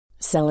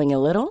Selling a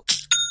little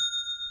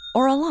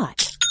or a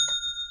lot?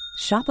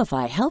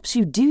 Shopify helps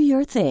you do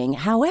your thing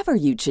however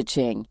you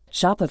cha-ching.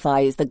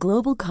 Shopify is the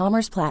global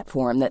commerce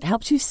platform that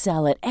helps you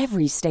sell at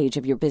every stage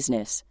of your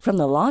business. From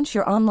the launch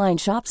your online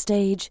shop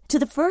stage to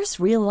the first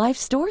real-life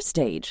store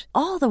stage,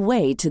 all the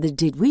way to the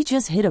did we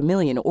just hit a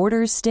million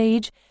orders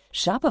stage.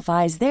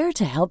 Shopify is there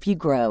to help you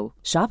grow.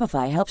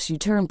 Shopify helps you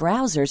turn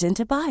browsers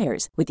into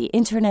buyers with the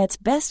internet's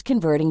best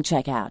converting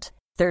checkout.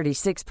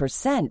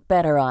 36%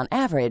 better on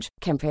average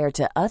compared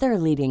to other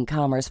leading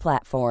commerce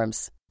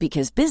platforms.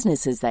 Because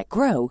businesses that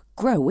grow,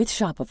 grow with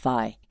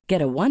Shopify.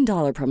 Get a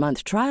 $1 per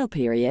month trial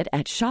period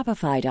at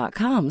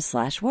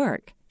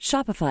shopify.com/work.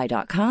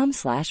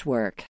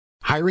 Shopify.com/work.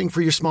 Hiring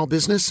for your small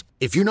business?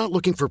 If you're not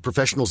looking for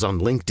professionals on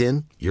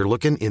LinkedIn, you're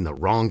looking in the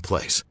wrong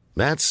place.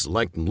 That's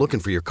like looking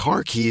for your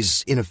car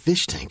keys in a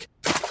fish tank.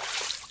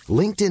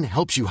 LinkedIn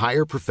helps you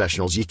hire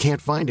professionals you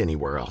can't find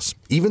anywhere else,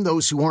 even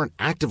those who aren't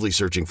actively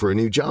searching for a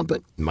new job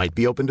but might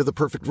be open to the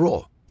perfect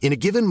role. In a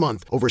given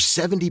month, over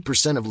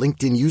 70% of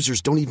LinkedIn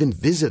users don't even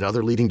visit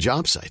other leading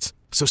job sites.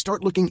 So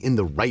start looking in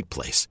the right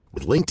place.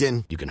 With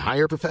LinkedIn, you can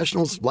hire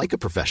professionals like a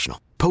professional.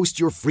 Post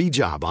your free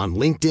job on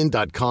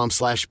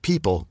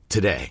linkedin.com/people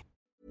today.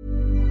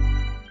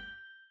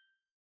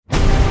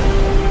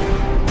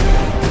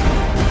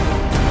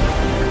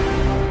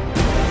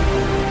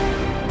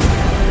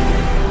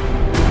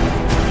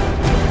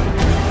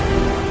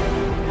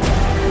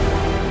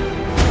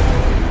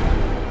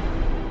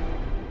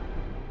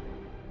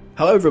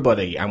 Hello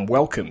everybody and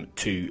welcome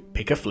to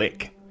Pick a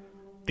Flick,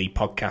 the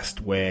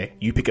podcast where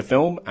you pick a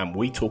film and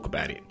we talk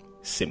about it.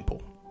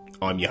 Simple.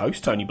 I'm your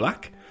host, Tony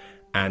Black,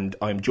 and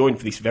I'm joined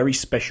for this very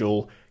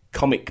special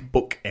comic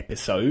book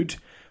episode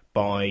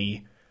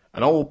by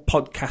an old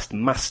podcast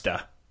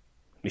master,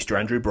 Mr.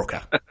 Andrew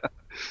Brooker.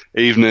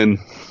 Evening.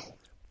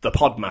 The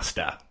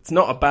Podmaster. It's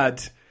not a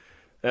bad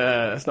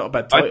title.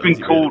 I've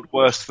been called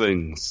worse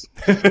things.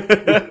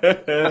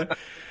 I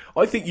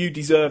think you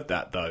deserve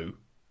that though.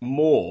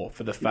 More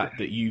for the fact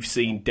that you've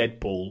seen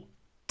Deadpool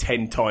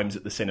 10 times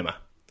at the cinema.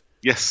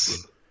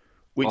 Yes.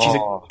 Which is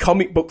a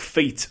comic book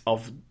feat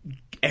of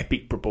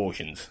epic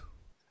proportions.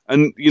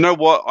 And you know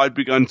what? I'd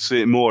be going to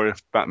see it more if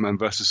Batman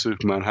vs.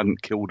 Superman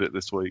hadn't killed it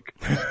this week.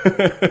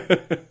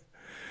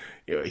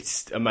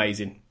 It's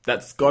amazing.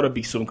 That's got to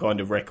be some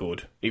kind of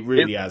record. It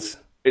really has.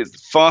 It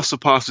far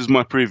surpasses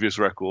my previous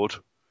record,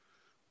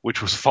 which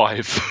was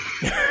 5.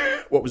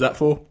 What was that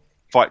for?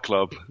 Fight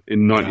Club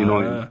in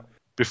 99.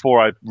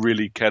 Before I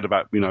really cared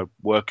about,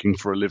 working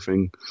for a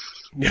living.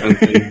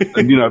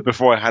 And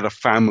before I had a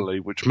family,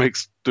 which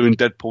makes doing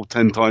Deadpool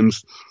 10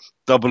 times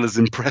double as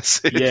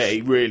impressive. Yeah,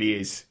 it really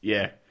is.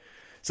 Yeah.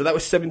 So that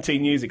was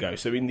 17 years ago.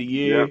 So in the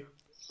year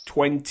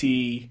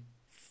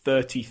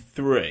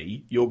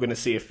 2033, you're going to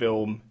see a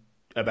film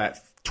about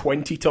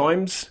 20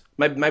 times.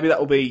 Maybe that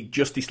will be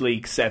Justice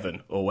League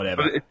 7 or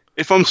whatever. But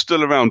if I'm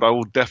still around, I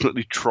will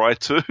definitely try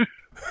to.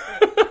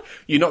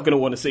 You're not going to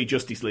want to see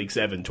Justice League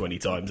 7 20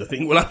 times. I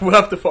think we'll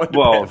have to find a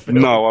better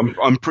film. No,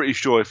 I'm pretty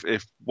sure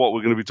if what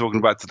we're going to be talking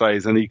about today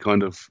is any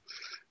kind of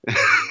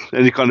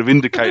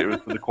indicator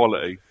for the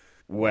quality.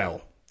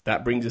 Well,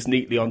 that brings us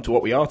neatly on to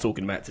what we are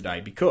talking about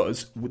today,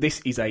 because this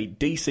is a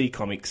DC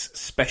Comics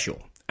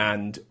special,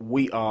 and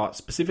we are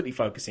specifically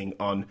focusing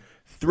on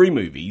 3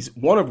 movies,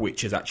 one of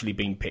which has actually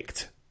been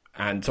picked.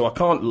 And so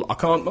I'm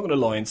not going to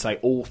lie and say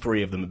all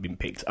 3 of them have been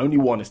picked. Only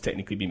one has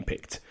technically been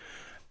picked.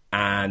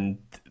 And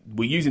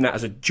we're using that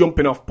as a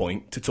jumping off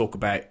point to talk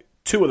about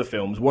 2 other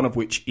films, one of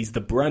which is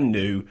the brand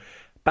new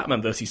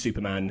Batman vs.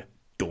 Superman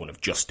Dawn of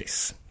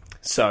Justice.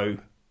 So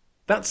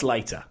that's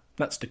later.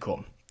 That's to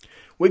come.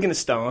 We're going to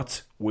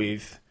start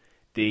with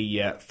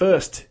the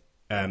first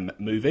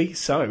movie.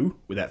 So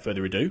without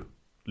further ado,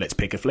 let's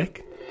pick a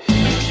flick.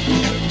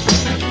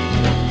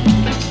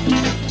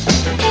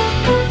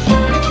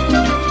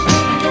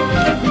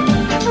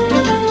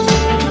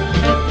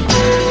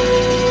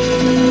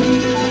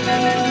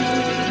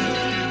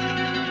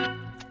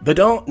 The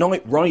Dark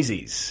Knight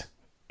Rises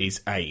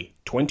is a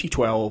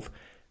 2012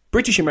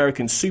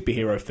 British-American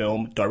superhero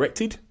film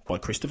directed by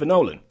Christopher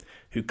Nolan,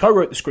 who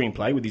co-wrote the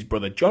screenplay with his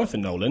brother Jonathan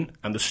Nolan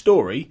and the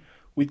story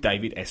with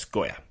David S.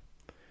 Goyer.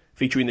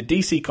 Featuring the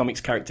DC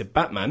Comics character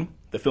Batman,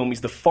 the film is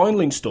the final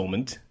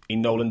instalment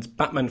in Nolan's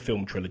Batman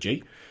film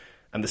trilogy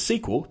and the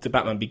sequel to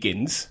Batman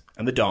Begins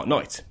and The Dark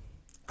Knight.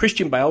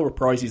 Christian Bale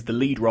reprises the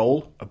lead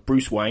role of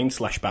Bruce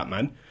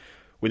Wayne/Batman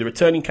with a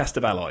returning cast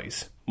of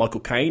allies, Michael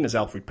Caine as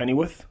Alfred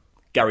Pennyworth,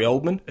 Gary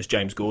Oldman as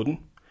James Gordon,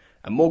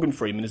 and Morgan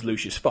Freeman as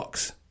Lucius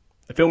Fox.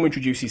 The film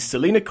introduces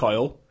Selina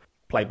Kyle,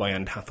 played by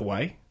Anne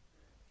Hathaway,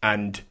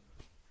 and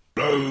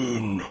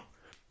Bane,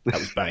 that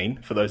was Bane,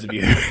 for those of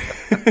you,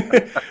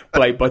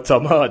 played by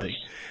Tom Hardy.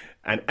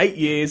 And 8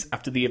 years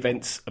after the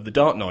events of The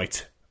Dark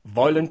Knight,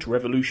 violent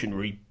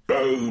revolutionary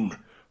Bane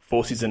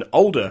forces an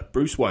older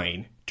Bruce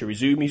Wayne to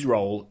resume his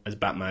role as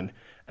Batman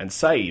and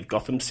save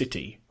Gotham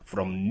City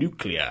from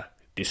nuclear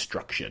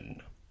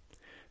destruction.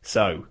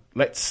 So,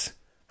 let's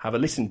have a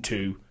listen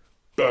to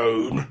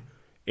Bone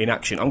in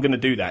action. I'm going to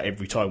do that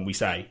every time we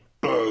say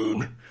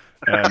Bone.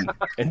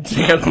 and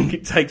see how long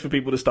it takes for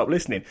people to stop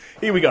listening.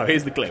 Here we go.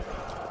 Here's the clip.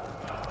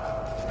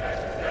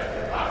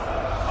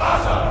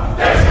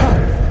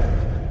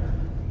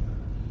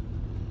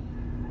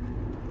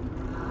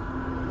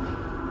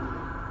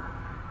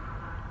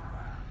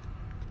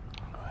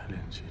 Why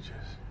didn't you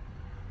just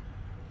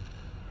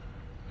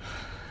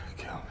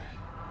kill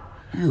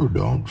me? You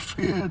don't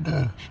fear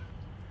death.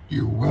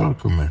 You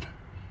welcome it.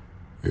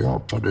 Your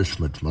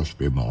punishment must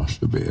be more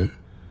severe.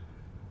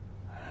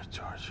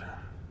 Torture.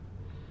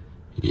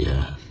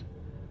 Yes.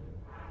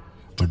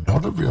 But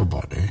not of your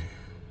body.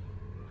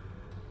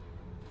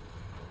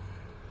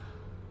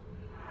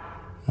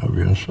 Of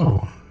your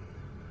soul.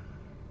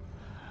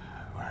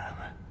 Where am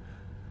I?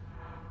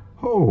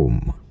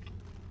 Home.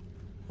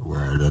 Where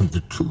I learned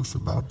the truth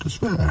about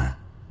despair.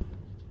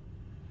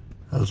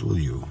 As will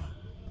you.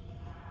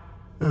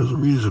 There's a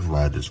reason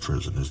why this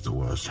prison is the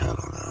worst hell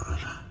on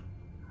earth.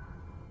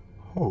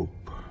 Hope.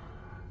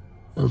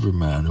 Every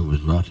man who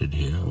has rotted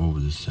here over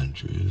the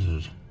centuries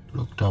has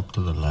looked up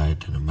to the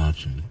light and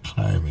imagined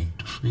climbing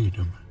to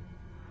freedom.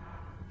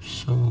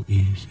 So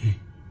easy.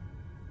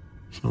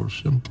 So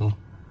simple.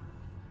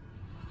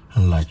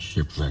 And like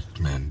shipwrecked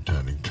men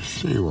turning to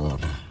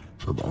seawater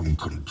from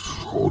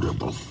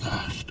uncontrollable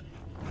thirst.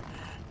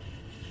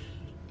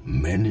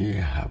 Many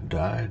have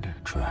died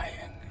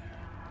trying.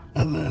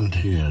 And learned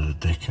here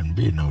that there can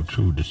be no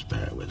true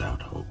despair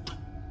without hope.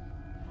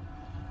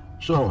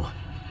 So,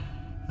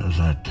 as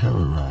I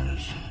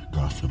terrorize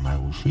Gotham, I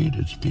will feed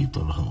its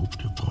people hope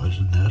to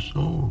poison their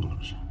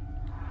souls.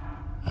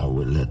 I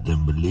will let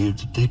them believe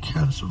that they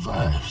can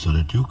survive so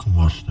that you can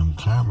watch them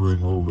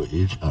clambering over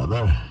each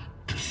other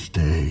to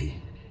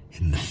stay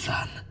in the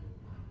sun.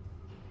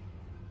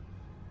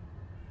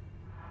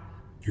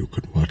 You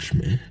can watch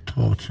me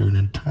torture an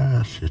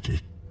entire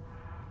city.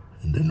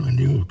 And then when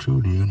you have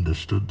truly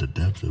understood the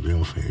depth of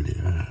your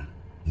failure,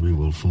 we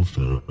will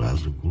fulfill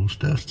Ra's al Ghul's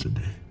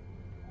destiny.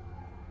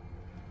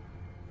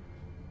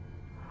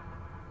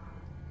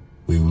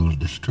 We will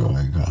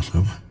destroy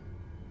Gotham.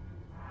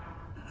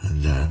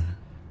 And then,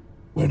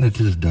 when it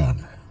is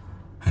done,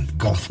 and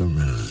Gotham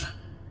is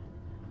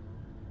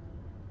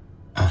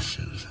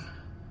ashes,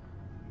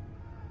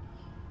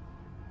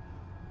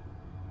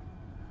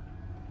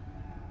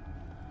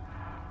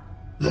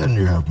 then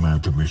you have my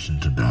permission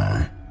to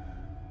die.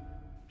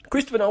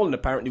 Christopher Nolan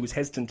apparently was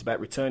hesitant about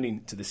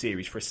returning to the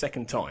series for a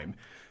second time,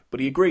 but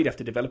he agreed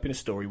after developing a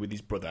story with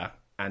his brother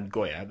and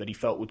Goya that he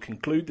felt would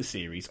conclude the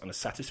series on a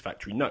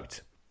satisfactory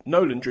note.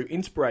 Nolan drew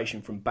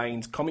inspiration from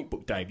Bane's comic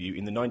book debut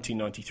in the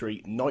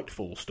 1993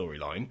 Nightfall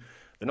storyline,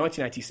 the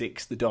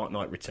 1986 The Dark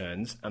Knight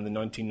Returns, and the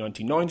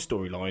 1999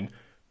 storyline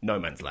No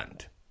Man's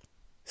Land.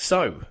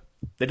 So,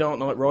 The Dark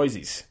Knight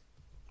Rises.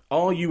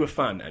 Are you a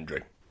fan,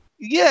 Andrew?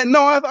 Yeah,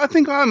 no, I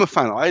think I am a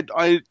fan.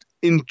 I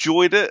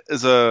enjoyed it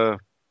as a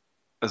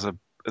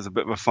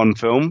bit of a fun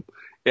film.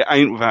 It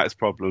ain't without its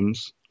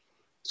problems.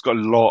 It's got a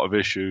lot of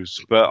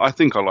issues, but I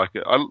think I like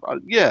it.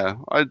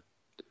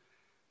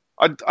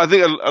 I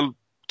think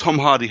Tom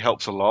Hardy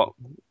helps a lot.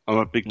 I'm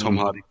a big Tom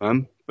Hardy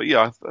fan, but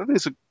yeah, I think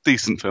it's a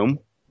decent film.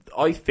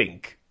 I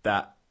think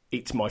that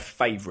it's my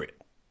favourite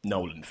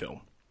Nolan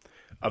film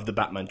of the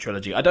Batman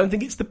trilogy. I don't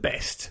think it's the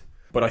best,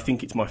 but I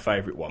think it's my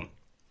favourite one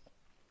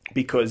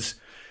because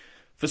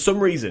for some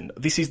reason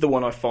this is the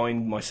one I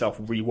find myself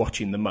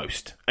rewatching the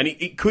most, and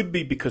it could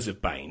be because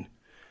of Bane.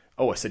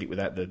 Oh, I said it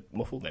without the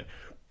muffle then.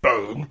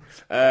 Boom.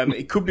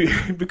 It could be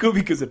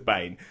because of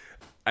Bane,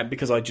 and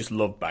because I just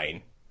love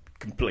Bane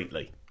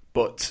completely.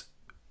 But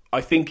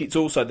I think it's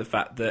also the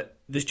fact that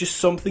there's just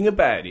something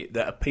about it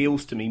that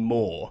appeals to me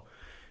more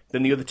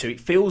than the other two.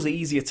 It feels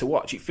easier to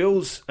watch. It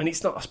feels, and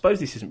it's not, I suppose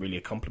this isn't really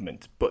a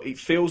compliment, but it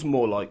feels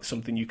more like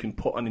something you can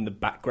put on in the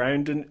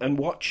background and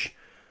watch.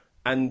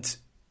 And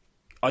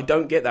I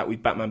don't get that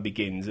with Batman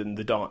Begins and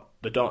The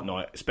Dark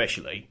Knight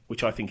especially,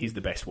 which I think is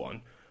the best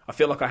one. I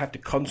feel like I have to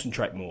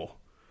concentrate more.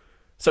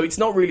 So it's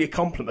not really a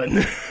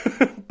compliment,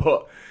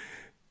 but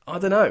I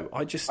don't know.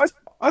 I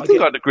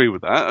think I'd agree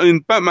with that. I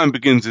mean, Batman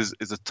Begins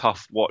is a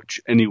tough watch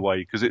anyway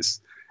because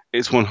it's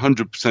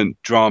 100%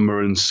 drama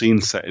and scene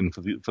setting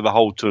for the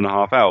whole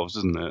 2.5 hours,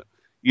 isn't it?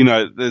 You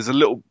know, there's a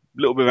little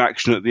bit of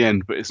action at the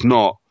end, but it's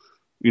not,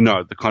 you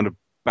know, the kind of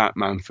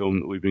Batman film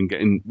that we've been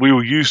getting. We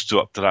were used to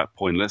up to that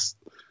point. Let's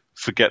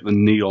forget the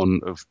neon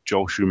of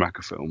Joel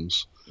Schumacher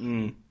films.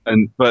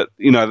 But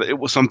you know, it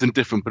was something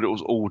different, but it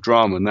was all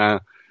drama.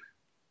 Now,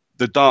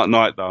 The Dark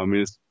Knight, though, I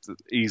mean, it's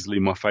easily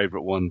my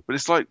favourite one, but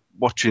it's like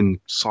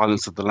watching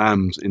Silence of the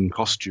Lambs in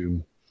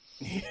costume.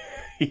 Yeah.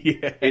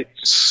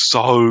 It's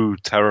so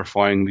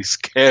terrifyingly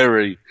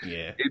scary.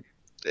 Yeah.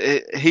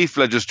 Heath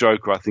Ledger's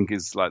Joker, I think,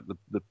 is like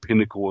the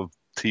pinnacle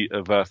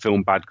of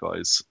film bad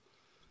guys.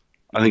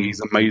 I think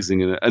he's amazing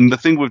in it. And the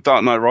thing with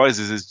Dark Knight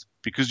Rises is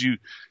because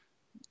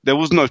there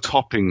was no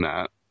topping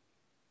that.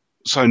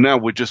 So now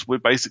we're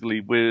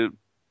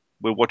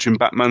watching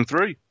Batman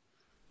 3.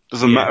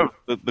 Doesn't matter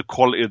the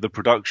quality of the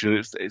production.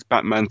 It's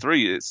Batman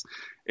 3.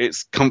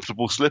 It's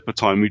comfortable slipper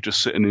time. You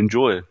just sit and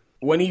enjoy.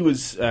 When he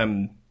was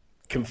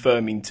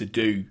confirming to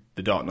do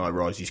The Dark Knight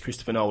Rises,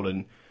 Christopher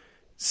Nolan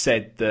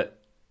said that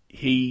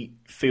he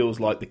feels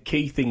like the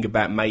key thing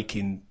about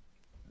making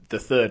the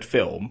third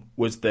film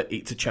was that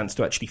it's a chance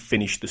to actually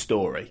finish the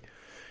story.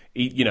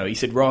 He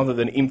said rather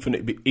than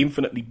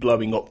infinitely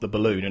blowing up the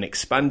balloon and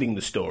expanding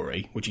the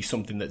story, which is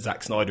something that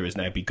Zack Snyder has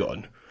now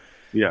begun,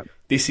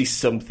 this is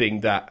something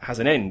that has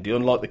an end.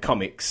 Unlike the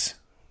comics,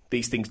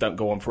 these things don't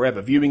go on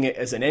forever. Viewing it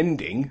as an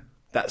ending,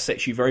 that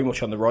sets you very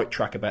much on the right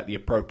track about the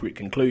appropriate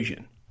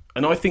conclusion.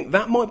 And I think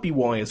that might be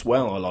why as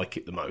well I like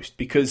it the most,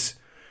 because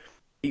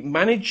it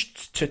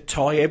managed to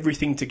tie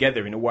everything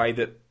together in a way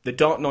that The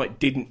Dark Knight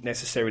didn't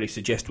necessarily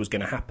suggest was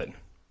going to happen,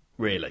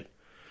 really.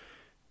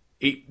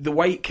 The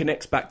way it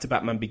connects back to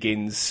Batman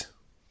Begins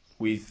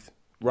with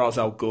Ra's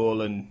al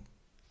Ghul and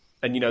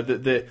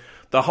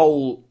the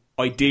whole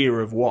idea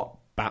of what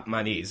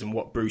Batman is and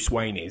what Bruce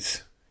Wayne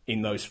is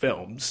in those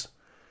films,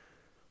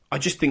 I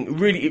just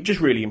think it just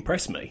really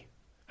impressed me.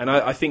 And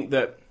I think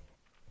that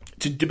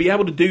to be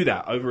able to do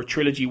that over a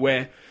trilogy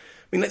where, I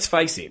mean, let's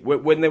face it,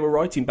 when they were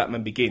writing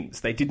Batman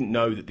Begins, they didn't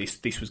know that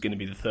this was going to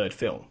be the third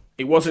film.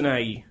 It wasn't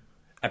a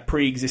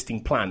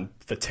pre-existing plan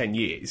for 10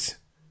 years.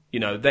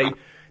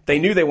 They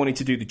knew they wanted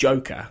to do the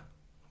Joker,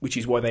 which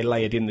is why they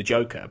layered in the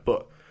Joker,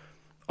 but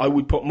I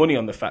would put money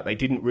on the fact they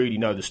didn't really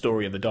know the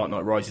story of The Dark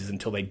Knight Rises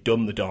until they'd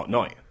done The Dark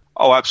Knight.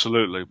 Oh,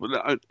 absolutely.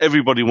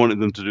 Everybody wanted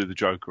them to do the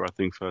Joker, I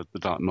think, for The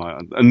Dark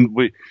Knight. And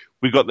we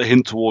got the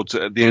hint towards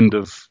it at the end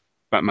of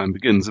Batman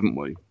Begins, didn't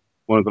we?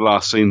 One of the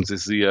last scenes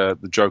is the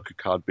Joker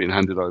card being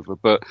handed over.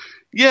 But,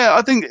 yeah,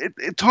 I think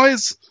it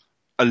ties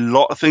a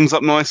lot of things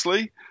up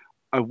nicely.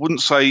 I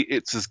wouldn't say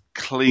it's as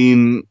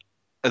clean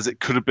as it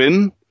could have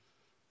been.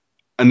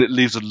 And it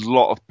leaves a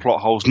lot of plot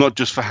holes, not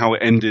just for how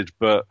it ended,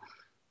 but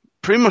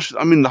pretty much,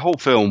 I mean, the whole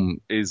film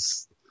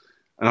is,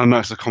 and I know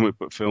it's a comic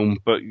book film,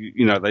 but,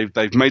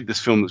 they've made this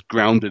film that's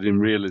grounded in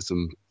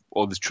realism,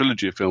 or this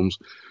trilogy of films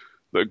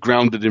that are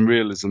grounded in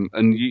realism.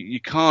 And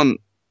you can't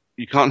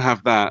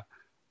have that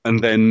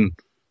and then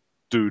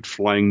dude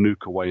flying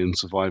nuke away and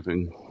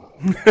surviving.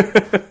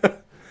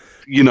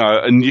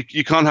 And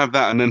you can't have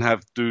that and then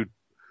have dude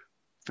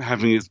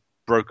having his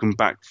broken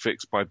back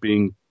fixed by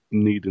being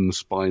kneed in the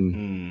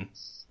spine.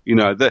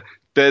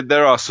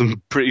 There are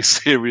some pretty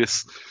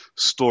serious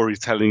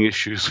storytelling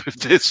issues with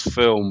this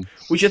film,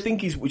 which I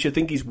think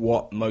is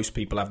what most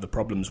people have the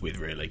problems with.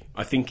 Really,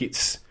 I think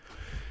it's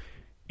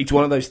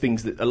one of those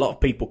things that a lot of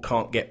people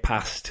can't get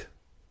past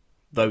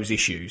those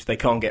issues. They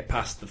can't get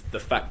past the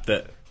fact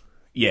that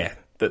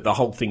that the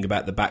whole thing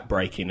about the back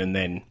breaking and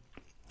then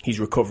his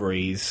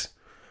recovery is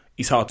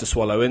hard to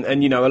swallow. And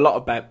a lot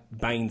about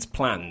Bane's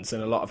plans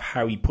and a lot of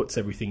how he puts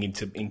everything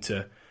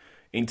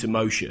into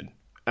motion.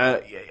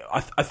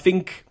 I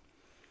think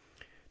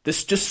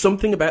there's just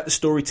something about the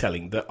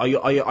storytelling that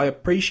I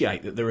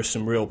appreciate, that there are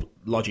some real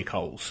logic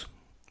holes,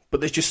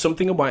 but there's just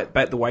something about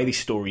the way this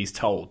story is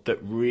told that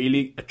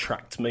really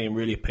attracts me and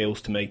really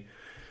appeals to me.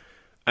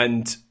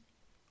 And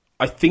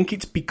I think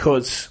it's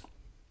because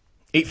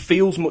it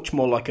feels much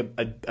more like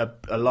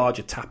a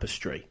larger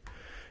tapestry,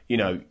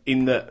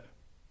 in that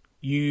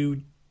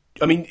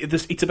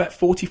it's about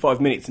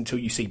 45 minutes until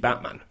you see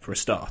Batman for a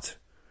start.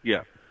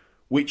 Yeah.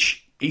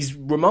 Which is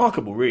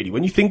remarkable, really,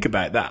 when you think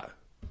about that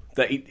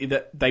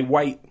they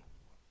wait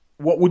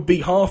what would be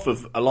half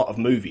of a lot of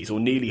movies, or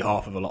nearly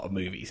half of a lot of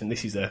movies, and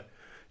this is a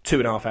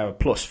 2.5 hour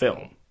plus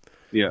film.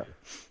 Yeah.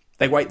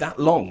 They wait that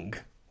long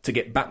to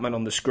get Batman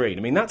on the screen.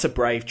 I mean, that's a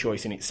brave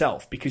choice in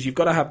itself, because you've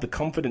got to have the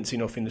confidence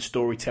enough in the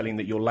storytelling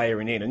that you're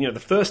layering in. And, the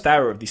first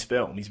hour of this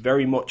film is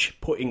very much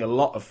putting a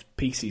lot of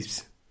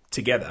pieces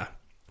together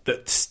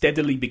that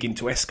steadily begin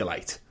to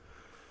escalate.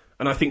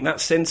 And I think that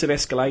sense of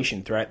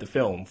escalation throughout the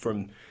film,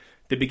 from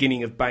the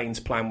beginning of Bane's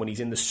plan when he's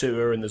in the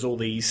sewer and there's all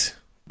these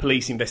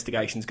police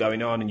investigations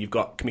going on, and you've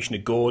got Commissioner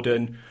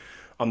Gordon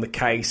on the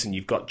case, and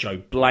you've got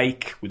Joe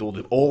Blake with all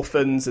the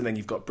orphans, and then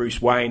you've got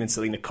Bruce Wayne and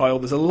Selina Kyle.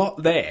 There's a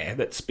lot there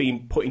that's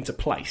been put into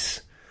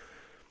place.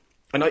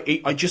 And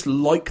I just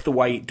like the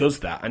way it does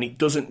that, and it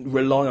doesn't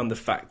rely on the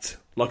fact,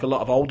 like a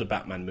lot of older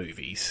Batman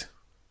movies,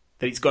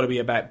 that it's got to be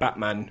about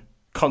Batman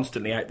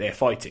constantly out there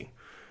fighting.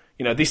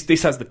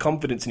 This has the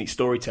confidence in its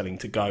storytelling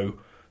to go,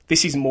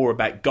 this is more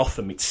about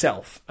Gotham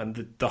itself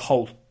and the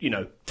whole,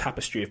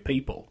 tapestry of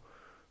people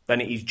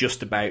than it is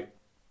just about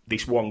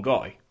this one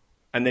guy.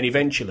 And then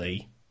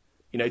eventually,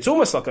 it's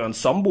almost like an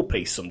ensemble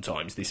piece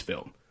sometimes, this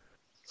film.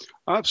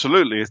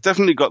 Absolutely. It's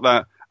definitely got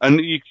that.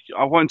 And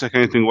I won't take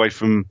anything away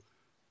from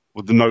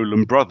the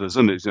Nolan brothers,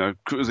 isn't it?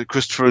 Is it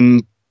Christopher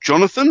and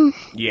Jonathan?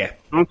 Yeah.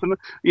 Jonathan?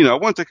 I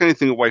won't take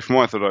anything away from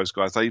either of those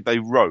guys. They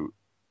wrote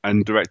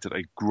and directed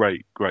a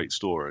great, great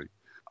story.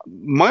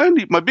 My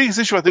biggest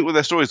issue, I think, with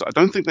their story is I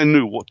don't think they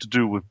knew what to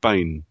do with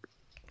Bane.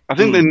 I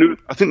think they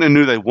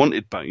knew they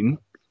wanted Bane,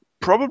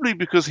 probably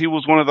because he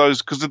was one of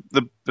those. Because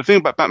the thing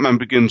about Batman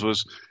Begins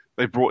was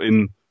they brought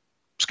in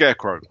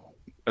Scarecrow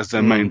as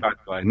their main bad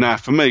guy. Now,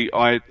 for me,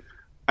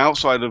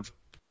 outside of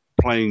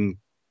playing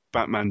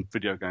Batman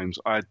video games,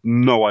 I had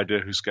no idea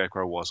who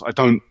Scarecrow was. I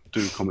don't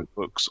do comic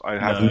books. I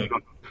have,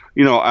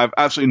 I have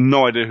absolutely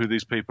no idea who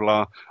these people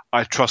are.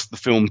 I trust the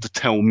film to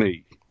tell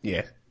me.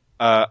 Yeah.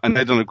 and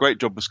they've done a great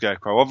job with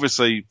Scarecrow.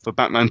 Obviously, for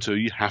Batman 2,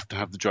 you have to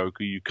have the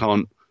Joker. You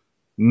can't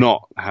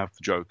not have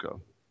the Joker.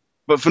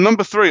 But for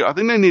number 3, I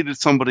think they needed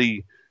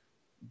somebody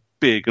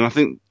big, and I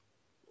think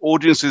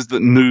audiences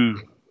that knew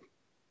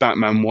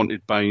Batman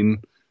wanted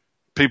Bane.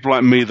 People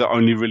like me that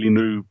only really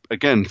knew,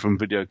 again, from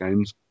video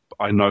games,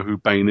 I know who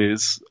Bane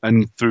is,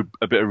 and through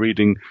a bit of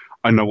reading,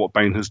 I know what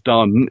Bane has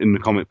done in the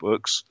comic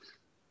books.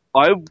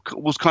 I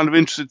was kind of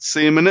interested to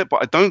see him in it,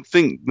 but I don't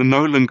think the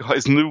Nolan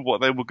guys knew what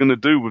they were going to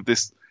do with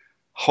this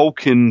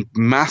hulking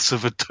mass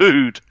of a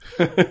dude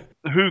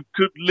who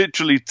did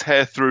literally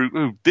tear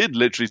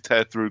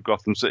through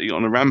Gotham City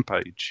on a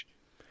rampage.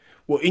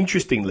 Well,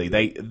 interestingly,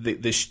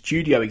 the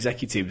studio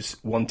executives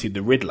wanted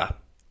the Riddler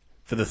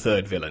for the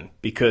third villain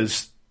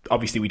because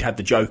obviously we'd had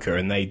the Joker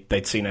and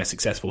they'd seen how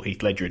successful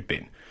Heath Ledger had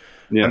been.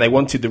 Yeah. And they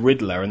wanted the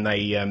Riddler, and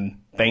they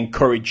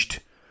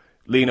encouraged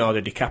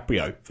Leonardo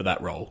DiCaprio for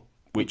that role,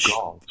 which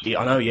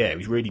I know, yeah, it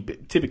was really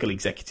typical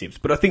executives.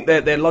 But I think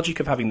their logic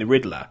of having the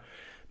Riddler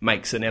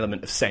makes an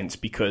element of sense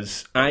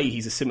because A,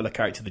 he's a similar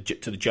character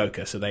to the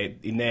Joker, so they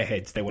in their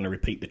heads they want to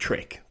repeat the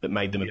trick that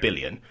made them a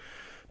billion.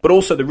 But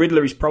also the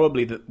Riddler is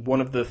probably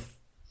one of the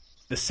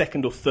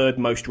second or third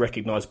most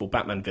recognisable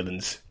Batman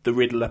villains. The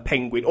Riddler,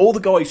 Penguin, all the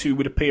guys who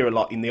would appear a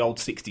lot in the old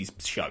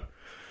 60s show.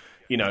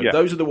 You know,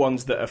 those are the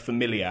ones that are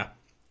familiar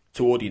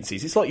to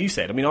audiences. It's like you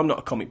said, I mean, I'm not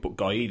a comic book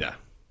guy either.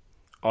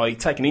 I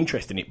take an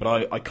interest in it,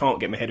 but I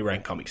can't get my head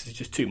around comics. There's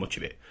just too much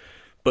of it.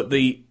 But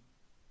the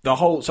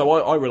whole... So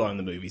I rely on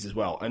the movies as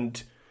well.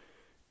 And,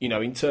 you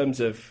know, in terms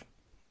of,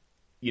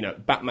 you know,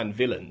 Batman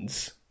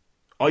villains,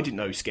 I didn't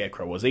know who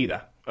Scarecrow was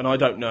either. And I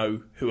don't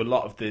know who a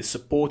lot of the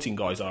supporting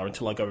guys are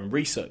until I go and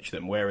research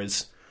them.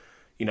 Whereas,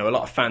 you know, a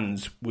lot of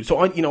fans would... So,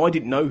 I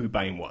didn't know who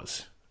Bane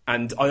was.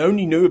 And I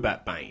only knew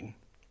about Bane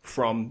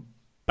from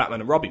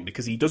Batman and Robin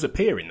because he does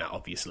appear in that,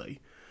 obviously.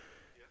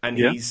 And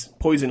he's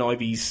Poison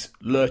Ivy's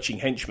lurching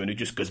henchman who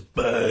just goes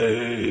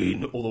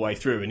Bane all the way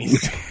through, and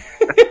he's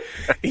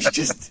he's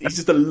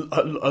just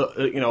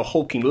a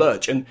hulking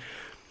lurch. And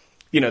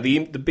you know the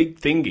big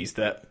thing is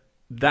that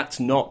that's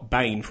not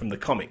Bane from the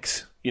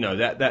comics. You know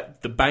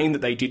that the Bane that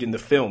they did in the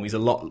film is a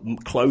lot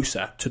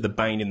closer to the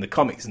Bane in the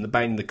comics, and the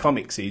Bane in the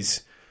comics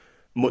is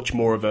much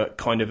more of a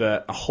kind of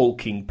a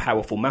hulking,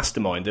 powerful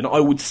mastermind. And I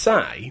would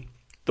say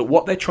that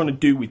what they're trying to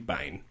do with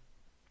Bane.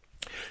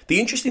 The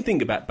interesting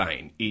thing about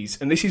Bane is,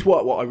 and this is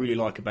what I really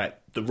like about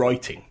the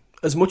writing,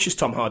 as much as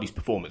Tom Hardy's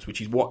performance,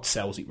 which is what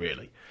sells it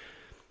really.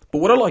 But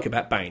what I like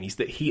about Bane is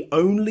that he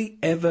only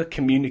ever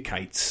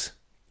communicates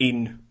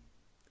in...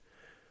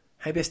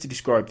 How best to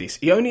describe this?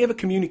 He only ever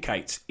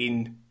communicates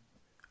in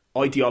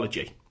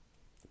ideology.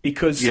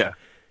 Because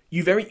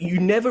you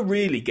never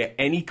really get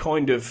any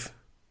kind of...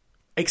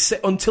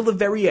 Except until the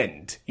very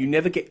end, you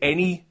never get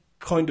any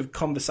kind of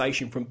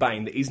conversation from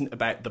Bane that isn't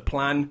about the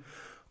plan...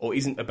 or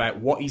isn't about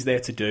what he's there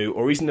to do,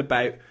 or isn't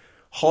about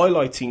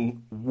highlighting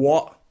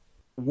what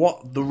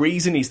the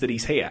reason is that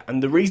he's here.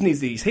 And the reason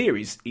is that he's here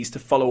is to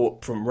follow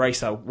up from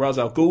Ra's al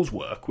Ghul's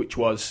work, which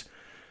was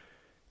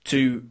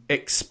to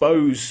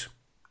expose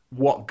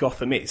what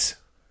Gotham is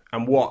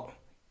and what,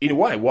 in a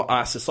way, what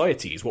our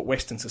society is, what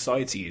Western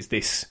society is.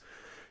 This,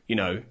 you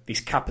know,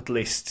 this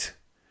capitalist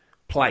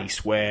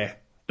place where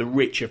the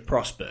rich have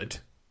prospered,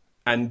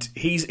 and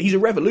he's a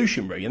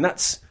revolutionary, and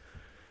that's,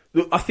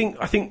 I think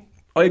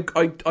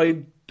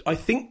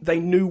they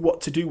knew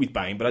what to do with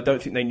Bane, but I don't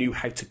think they knew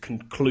how to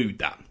conclude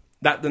that.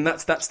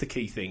 That's the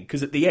key thing,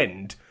 because at the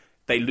end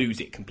they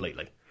lose it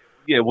completely.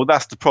 Yeah, well,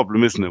 that's the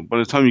problem, isn't it? By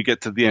the time you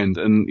get to the end,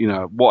 and you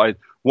know what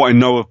I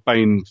know of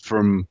Bane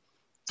from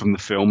the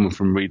film and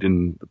from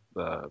reading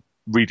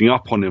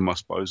up on him, I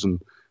suppose,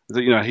 and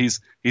you know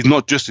he's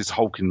not just this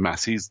hulking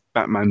mass; he's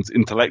Batman's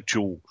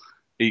intellectual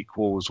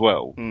equal as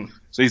well.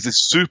 So he's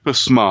this super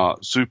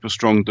smart, super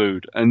strong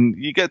dude, and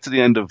you get to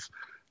the end of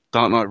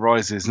Dark Knight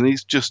Rises, and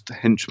he's just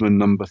henchman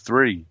number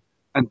 3,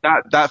 and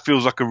that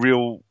feels like a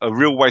real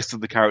waste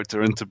of the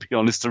character, and to be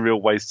honest, a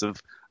real waste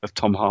of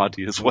Tom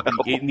Hardy as well.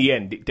 In the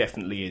end, it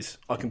definitely is.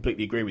 I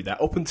completely agree with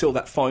that. Up until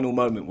that final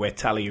moment where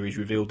Talia is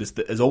revealed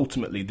as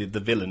ultimately the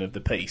villain of the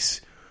piece,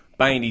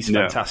 Bane is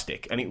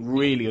fantastic, and it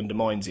really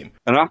undermines him.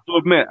 And I have to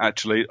admit,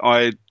 actually,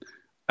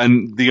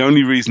 and the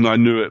only reason I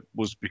knew it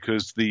was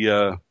because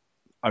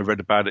I read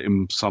about it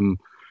in some,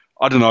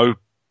 I don't know,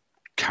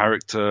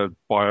 character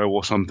bio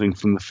or something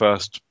from the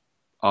first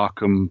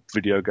Arkham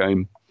video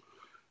game.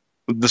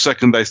 The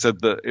second they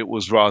said that it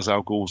was Ra's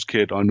al Ghul's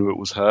kid, I knew it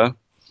was her.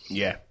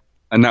 Yeah.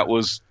 And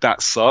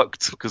that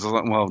sucked, because I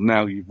was like, well,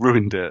 now you've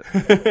ruined it.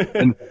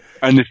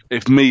 and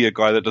if me, a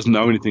guy that doesn't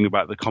know anything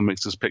about the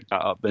comics, has picked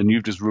that up, then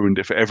you've just ruined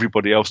it for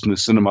everybody else in the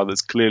cinema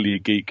that's clearly a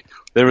geek.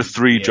 There are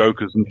 3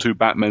 Jokers and 2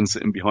 Batmen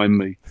sitting behind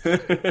me.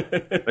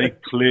 They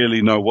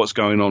clearly know what's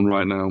going on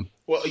right now.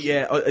 Well,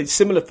 yeah, it's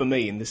similar for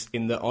me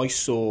in that I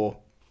saw,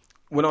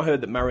 when I heard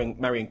that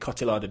Marion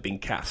Cotillard had been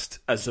cast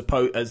as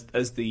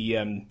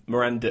the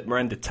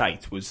Miranda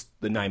Tate was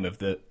the name of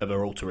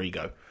her alter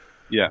ego.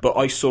 Yeah. But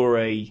I saw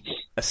a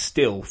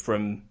still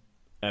from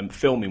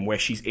filming where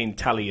she's in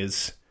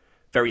Talia's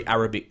very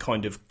Arabic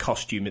kind of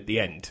costume at the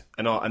end,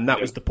 and that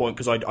was the point,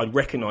 because I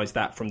recognised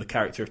that from the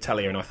character of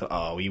Talia, and I thought,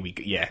 oh, here we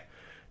go. Yeah,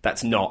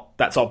 that's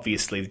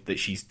obviously that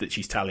she's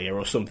Talia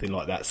or something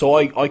like that. So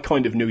I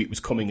kind of knew it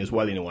was coming as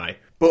well in a way.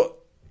 But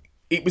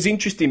it was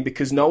interesting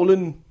because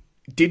Nolan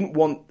didn't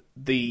want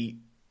the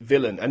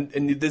villain,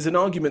 and there's an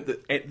argument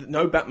that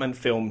no Batman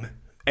film,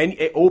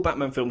 all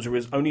Batman films are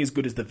only as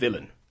good as the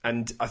villain,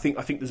 and I think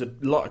there's a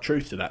lot of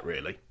truth to that,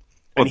 really.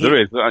 Well,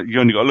 there is. You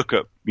only got to look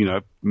at,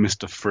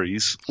 Mr.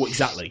 Freeze. Well,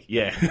 exactly,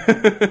 yeah.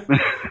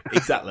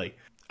 Exactly.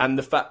 And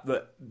the fact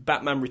that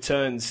Batman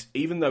Returns,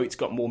 even though it's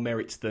got more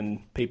merits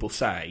than people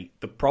say,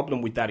 the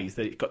problem with that is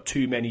that it's got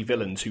too many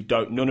villains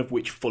none of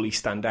which fully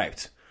stand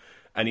out.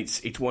 And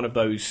it's one of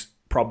those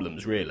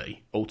problems,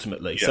 really,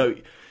 ultimately. Yeah. So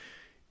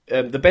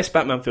the best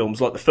Batman films,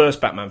 like the first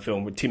Batman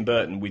film with Tim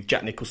Burton, with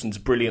Jack Nicholson's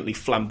brilliantly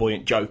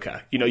flamboyant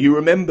Joker, you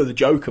remember the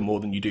Joker more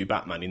than you do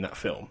Batman in that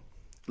film.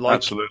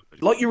 Absolutely.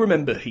 Like you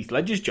remember Heath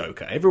Ledger's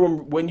Joker.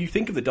 Everyone, when you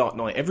think of The Dark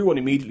Knight, everyone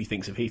immediately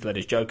thinks of Heath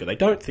Ledger's Joker. They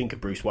don't think of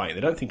Bruce Wayne.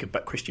 They don't think of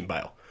Christian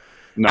Bale.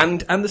 No.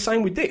 And the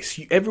same with this.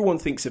 Everyone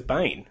thinks of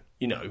Bane,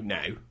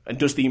 now, and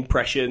does the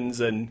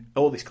impressions and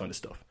all this kind of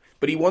stuff.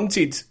 But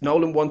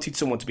Nolan wanted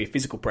someone to be a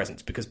physical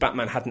presence, because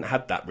Batman hadn't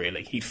had that,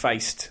 really. He'd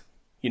faced,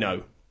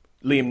 Liam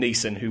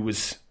Neeson, who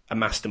was a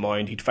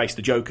mastermind. He'd faced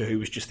the Joker, who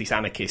was just this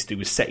anarchist who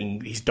was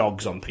setting his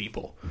dogs on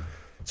people.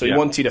 So he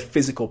wanted a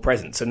physical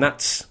presence,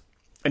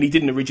 and he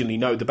didn't originally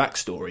know the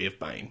backstory of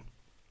Bane.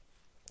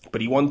 But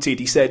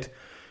he said,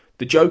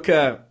 the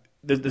Joker,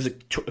 there's a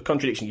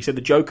contradiction. He said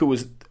the Joker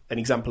was an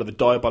example of a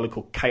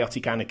diabolical,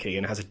 chaotic anarchy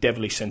and has a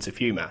devilish sense of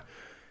humour,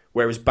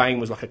 whereas Bane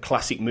was like a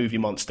classic movie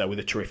monster with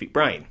a terrific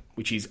brain,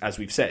 which is, as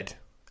we've said.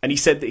 And he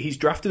said that his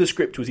draft of the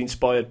script was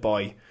inspired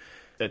by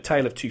A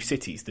Tale of Two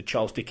Cities, the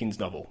Charles Dickens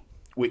novel,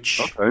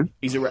 which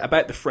is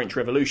about the French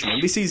Revolution.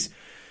 And this is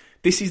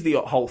the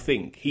whole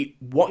thing.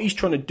 What he's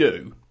trying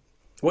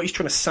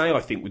to say, I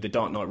think, with The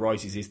Dark Knight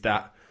Rises is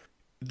that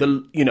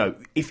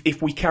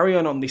if we carry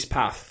on this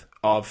path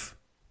of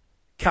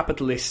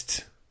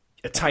capitalist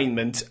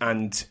attainment,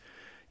 and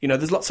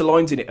there's lots of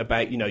lines in it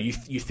about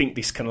you think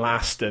this can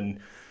last, and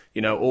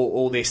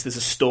all this, there's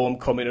a storm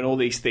coming and all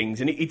these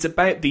things, and it's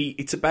apparently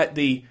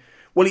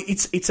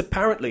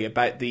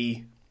about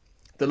the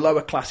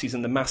lower classes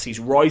and the masses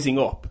rising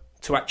up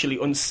to actually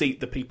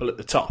unseat the people at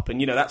the top,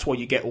 and that's why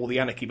you get all the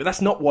anarchy. But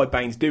that's not why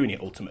Bane's doing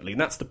it ultimately,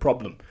 and that's the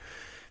problem.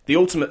 The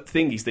ultimate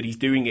thing is that he's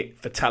doing it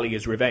for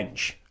Talia's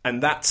revenge.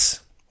 And that's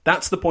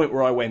the point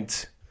where I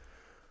went,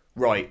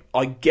 right,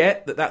 I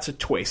get that that's a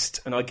twist,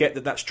 and I get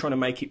that that's trying to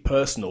make it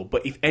personal,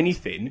 but if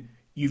anything,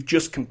 you've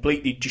just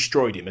completely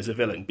destroyed him as a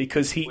villain,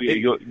 because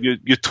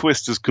your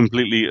twist has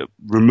completely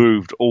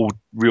removed all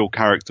real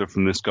character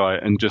from this guy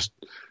and just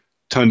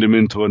turned him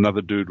into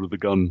another dude with a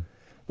gun.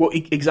 Well,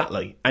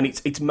 exactly. And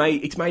it's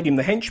made him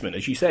the henchman,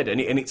 as you said,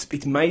 and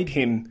it's made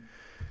him...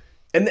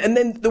 And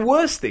then the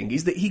worst thing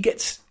is that he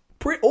gets...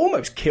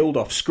 almost killed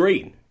off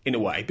screen in a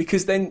way,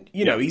 because then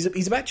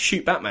he's about to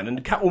shoot Batman,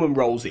 and Catwoman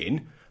rolls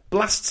in,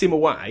 blasts him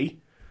away,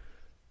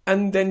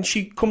 and then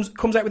she comes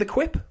out with a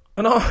quip,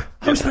 and I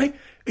was like,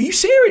 "Are you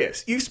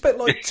serious? You've spent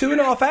like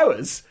 2.5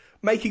 hours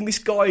making this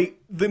guy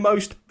the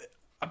most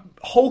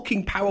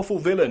hulking, powerful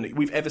villain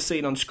we've ever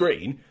seen on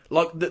screen?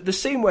 Like the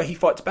scene where he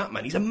fights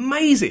Batman, he's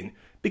amazing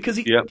because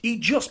he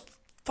just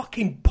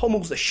fucking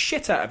pummels the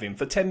shit out of him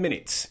for 10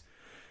 minutes,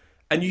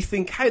 and you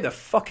think, how the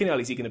fucking hell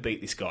is he going to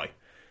beat this guy?"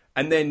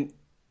 And then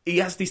he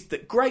has this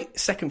great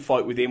second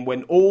fight with him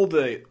when all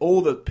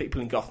the people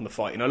in Gotham are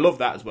fighting. I love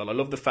that as well. I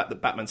love the fact that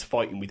Batman's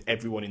fighting with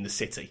everyone in the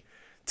city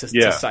to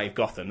save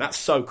Gotham. That's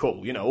so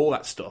cool, all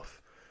that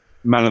stuff.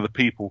 Man of the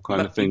people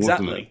kind of thing,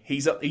 exactly. Wasn't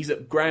it? He's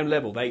at ground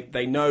level.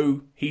 They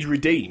know he's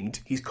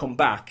redeemed. He's come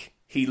back.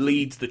 He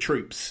leads the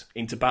troops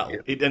into battle,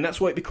 and that's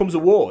why it becomes a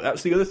war.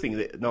 That's the other thing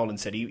that Nolan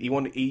said.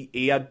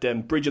 He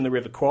had Bridge on the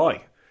River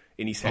Kwai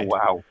in his head. Oh,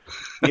 wow.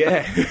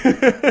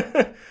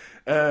 Yeah.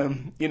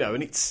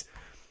 And it's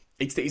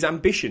his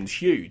ambition's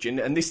huge,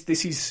 and this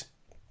is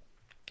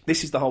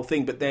the whole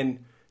thing. But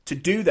then to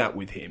do that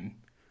with him,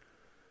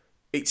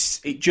 it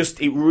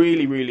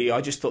really, really,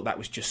 I just thought that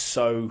was just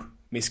so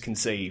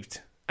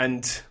misconceived.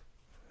 And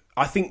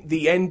I think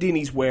the ending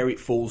is where it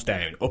falls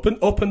down.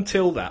 Up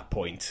until that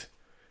point,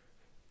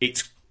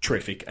 it's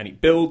terrific, and it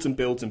builds and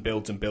builds and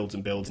builds and builds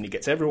and builds, and it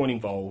gets everyone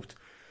involved,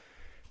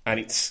 and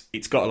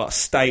it's got a lot of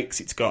stakes.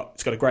 It's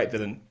got a great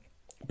villain,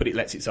 but it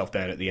lets itself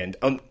down at the end.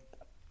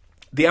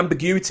 The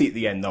ambiguity at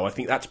the end, though, I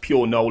think that's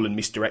pure Nolan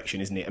misdirection,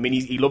 isn't it? I mean,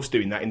 he loves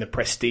doing that in The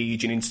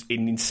Prestige and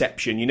in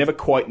Inception. You never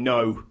quite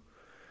know.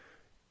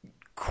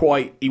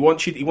 He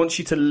wants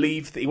you to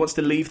leave. He wants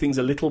to leave things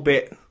a little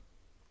bit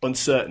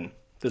uncertain,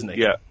 doesn't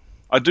he? Yeah,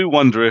 I do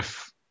wonder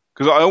if,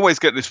 because I always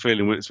get this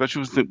feeling,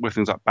 especially with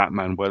things like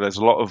Batman, where there's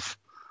a lot of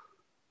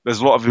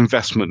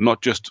investment,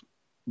 not just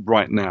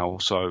right now.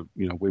 So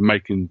we're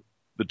making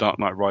The Dark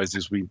Knight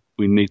Rises. We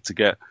need to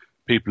get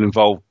people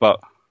involved,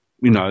 but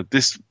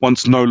this,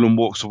 once Nolan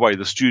walks away,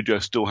 the studio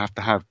still have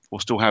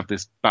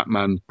this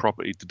Batman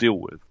property to deal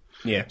with.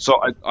 Yeah. So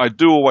I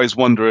do always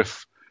wonder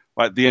if,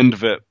 at the end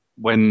of it,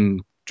 when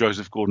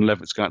Joseph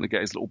Gordon-Levitt's going to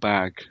get his little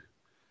bag,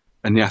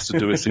 and he has to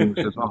do his thing.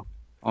 He says,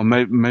 "Oh,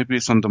 maybe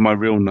it's under my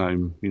real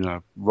name,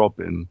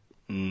 Robin."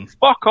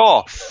 Fuck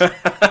off!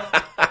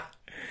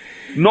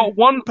 Not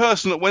one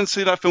person that went to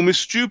see that film is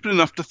stupid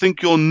enough to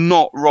think you're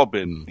not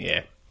Robin.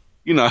 Yeah.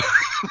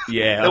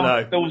 Yeah, I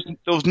know.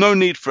 There was no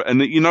need for it,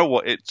 and you know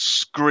what? It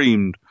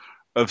screamed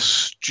of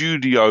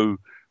studio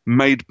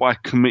made by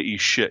committee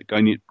shit.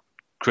 Going,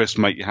 Chris,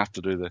 mate, you have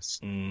to do this.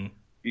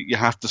 You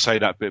have to say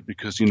that bit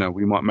because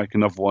we might make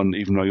another one,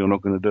 even though you're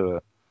not going to do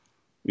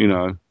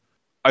it.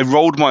 I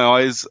rolled my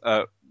eyes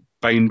at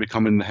Bane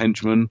becoming the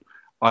henchman.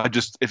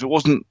 If it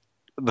wasn't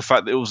the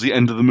fact that it was the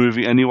end of the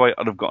movie anyway,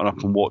 I'd have gotten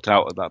up and walked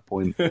out at that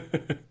point.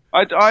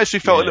 I actually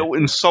felt a little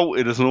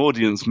insulted as an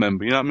audience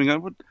member. You know what I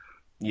mean?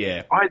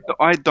 Yeah.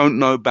 I don't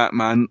know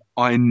Batman.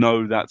 I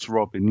know that's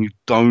Robin. You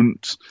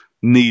don't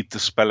need to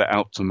spell it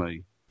out to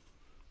me.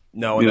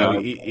 No, I know.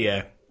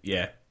 Yeah.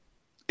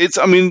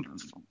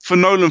 For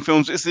Nolan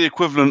films, it's the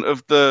equivalent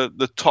of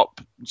the top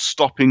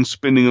stopping,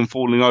 spinning, and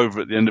falling over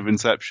at the end of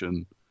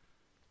Inception,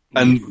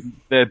 and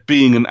there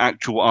being an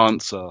actual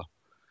answer.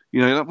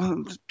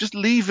 Just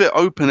leave it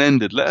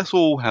open-ended. Let us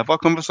all have our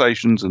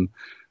conversations and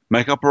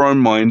make up our own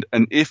mind.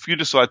 And if you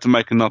decide to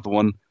make another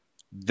one,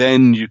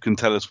 then you can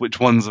tell us which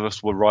ones of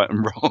us were right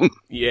and wrong.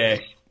 Yeah.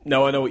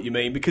 No, I know what you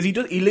mean, because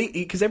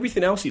because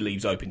everything else he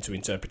leaves open to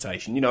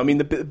interpretation.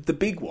 The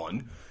big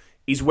one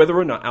is whether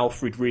or not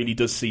Alfred really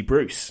does see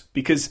Bruce,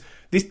 because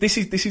this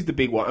is the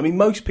big one.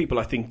 Most people,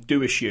 I think,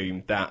 do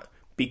assume that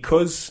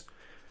because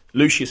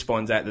Lucius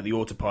finds out that the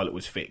autopilot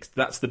was fixed,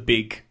 that's the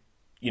big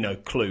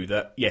clue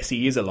that yes,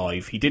 he is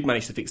alive. He did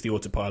manage to fix the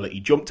autopilot. He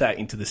jumped out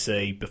into the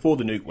sea before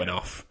the nuke went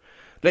off.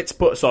 Let's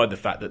put aside the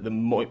fact that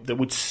there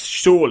would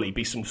surely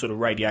be some sort of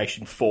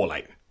radiation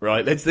fallout,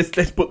 right? Let's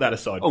put that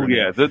aside. Oh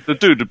yeah, the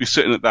dude would be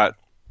sitting at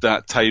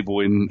that table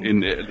in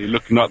Italy,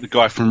 looking like the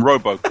guy from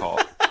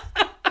RoboCop.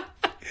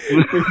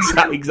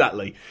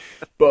 Exactly.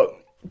 But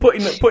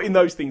putting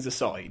those things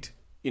aside,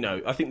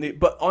 I think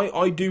but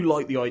I do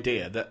like the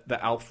idea that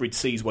Alfred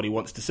sees what he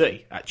wants to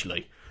see,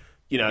 actually.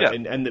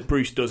 And that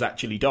Bruce does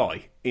actually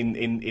die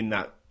in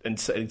that and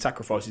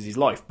sacrifices his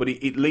life. But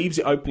it leaves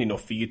it open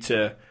enough for you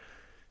to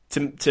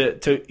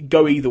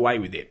go either way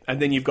with it.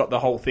 And then you've got the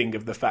whole thing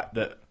of the fact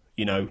that,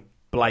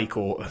 Blake,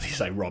 or as you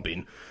say,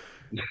 Robin,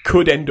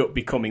 could end up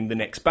becoming the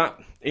next Bat.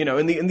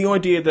 And the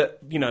idea that,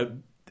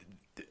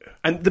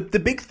 and the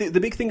big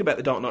thing about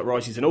The Dark Knight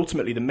Rises, and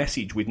ultimately the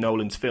message with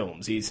Nolan's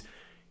films, is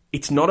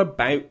it's not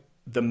about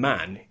the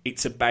man,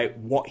 it's about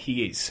what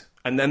he is.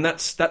 And then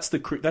that's the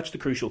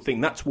crucial thing.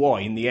 That's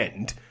why, in the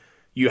end,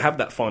 you have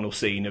that final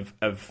scene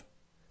of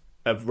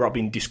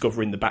Robin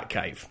discovering the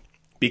Batcave,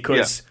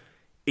 because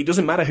it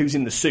doesn't matter who's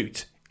in the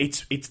suit.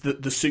 It's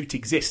the suit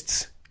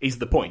exists is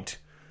the point,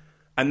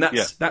 and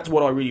that's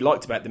what I really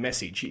liked about the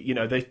message.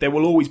 There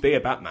will always be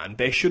a Batman.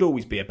 There should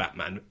always be a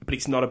Batman, but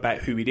it's not about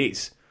who it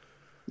is.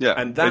 Yeah,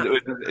 and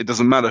it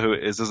doesn't matter who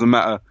it is. It doesn't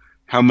matter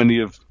how many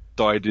have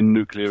died in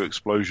nuclear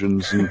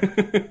explosions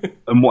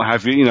and what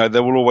have you.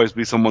 There will always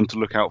be someone to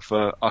look out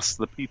for us,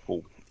 the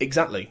people.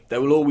 Exactly.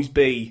 There will always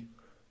be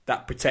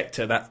that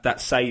protector,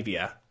 that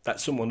saviour, that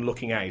someone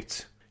looking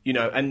out.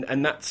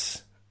 And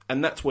that's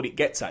what it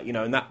gets at.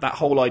 And that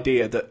whole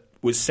idea that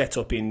was set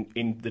up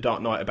in The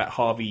Dark Knight about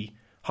Harvey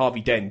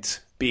Dent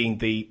being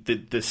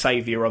the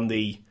saviour on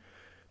the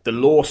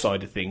law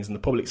side of things and the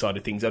public side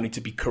of things, only to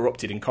be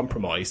corrupted and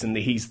compromised, and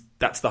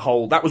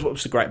that was what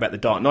was so great about The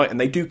Dark Knight, and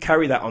they do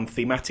carry that on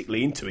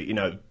thematically into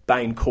it.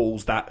 Bane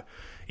calls that,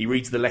 he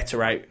reads the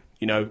letter out,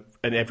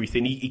 and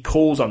everything. He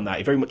calls on that.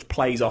 He very much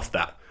plays off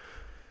that.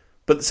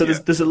 But so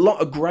there's a lot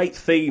of great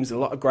themes, a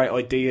lot of great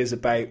ideas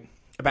about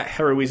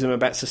heroism,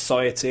 about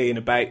society, and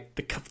about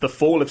the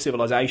fall of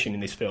civilization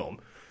in this film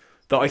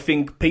that I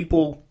think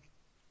people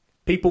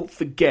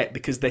forget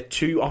because they're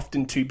too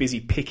often too busy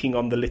picking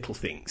on the little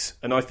things.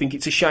 And I think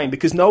it's a shame,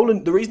 because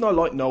Nolan, the reason I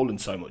like Nolan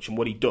so much and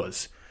what he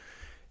does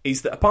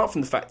is that, apart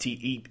from the fact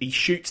he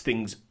shoots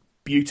things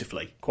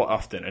beautifully quite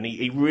often, and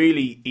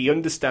he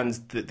understands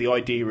the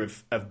idea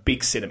of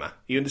big cinema.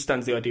 He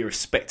understands the idea of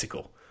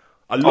spectacle.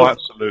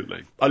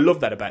 Absolutely. I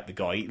love that about the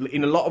guy.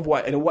 In a lot of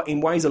in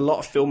ways a lot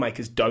of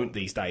filmmakers don't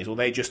these days, or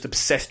they're just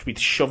obsessed with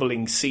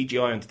shoveling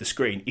CGI onto the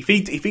screen. If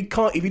he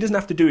doesn't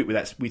have to do it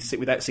without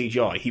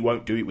CGI, he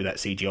won't do it without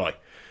CGI.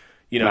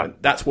 No.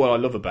 That's what I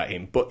love about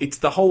him. But it's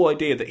the whole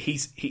idea that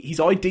his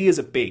ideas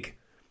are big.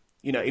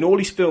 In all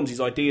his films, his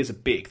ideas are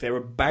big. They're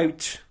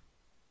about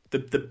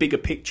the bigger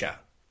picture.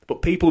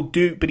 But people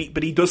do. But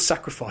he does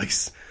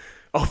sacrifice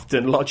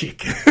often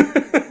logic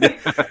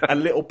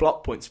and little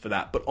plot points for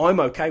that. But I'm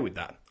okay with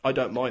that. I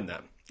don't mind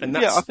that. And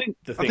that's I think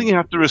you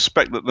have to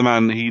respect that the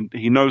man,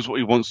 he knows what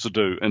he wants to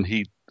do, and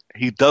he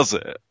does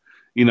it.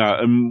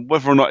 And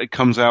whether or not it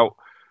comes out,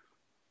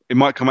 it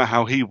might come out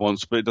how he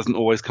wants, but it doesn't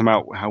always come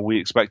out how we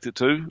expect it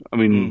to.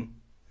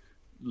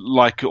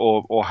 Like it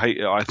or hate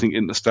it, I think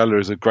Interstellar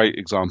is a great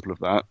example of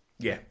that.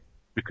 Yeah.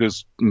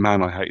 Because,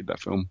 man, I hated that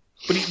film.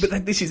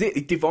 But this is it.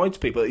 It divides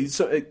people.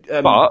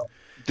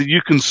 But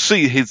you can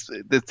see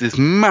this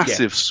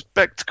massive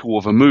spectacle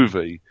of a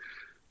movie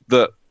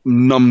that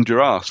numbed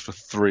your ass for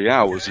 3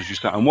 hours as you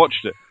sat and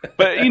watched it.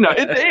 But,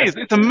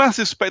 it's a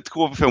massive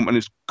spectacle of a film, and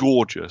it's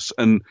gorgeous.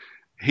 And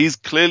he's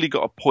clearly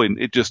got a point.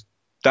 It just,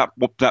 that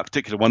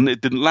particular one,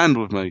 it didn't land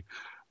with me.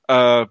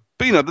 But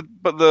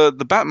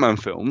the Batman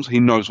films, he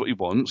knows what he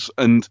wants,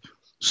 and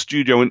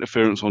studio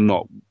interference or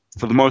not,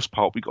 for the most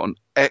part, we got an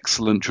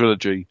excellent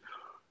trilogy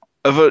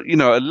of a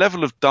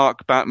level of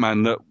dark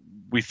Batman that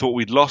we thought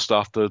we'd lost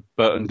after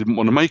Burton didn't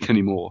want to make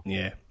anymore.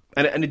 Yeah,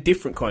 and a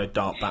different kind of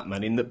dark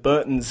Batman in that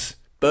Burton's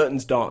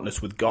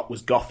darkness was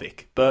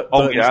gothic.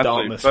 Burton's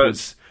darkness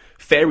was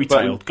fairy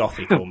tale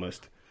gothic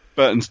almost.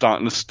 Burton's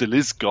darkness still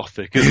is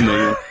gothic, isn't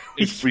he?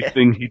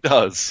 Everything he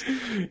does.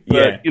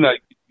 But,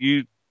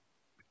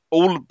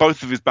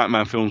 both of his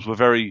Batman films were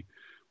very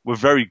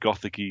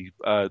gothic-y,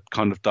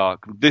 kind of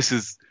dark. This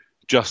is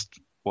just,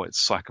 it's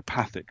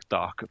psychopathic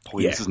dark at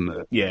points, isn't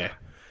it? Yeah.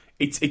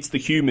 It's the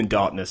human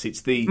darkness.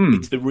 It's the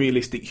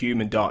realistic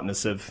human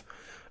darkness of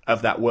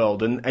that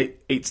world, and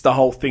it's the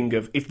whole thing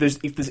of if there's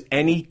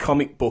any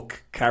comic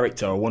book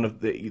character or one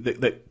of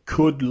that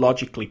could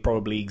logically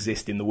probably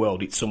exist in the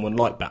world, it's someone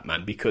like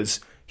Batman, because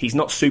he's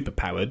not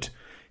superpowered.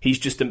 He's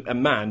just a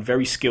man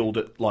very skilled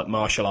at like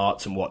martial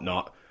arts and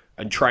whatnot,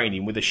 and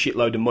training with a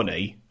shitload of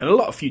money and a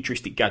lot of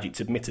futuristic gadgets,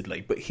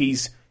 admittedly. But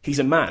he's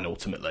a man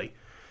ultimately,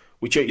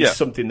 which is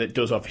something that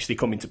does obviously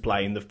come into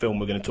play in the film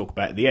we're going to talk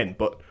about at the end.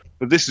 But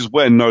this is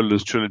where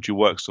Nolan's trilogy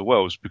works so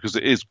well, is because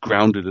it is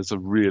grounded as a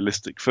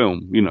realistic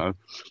film.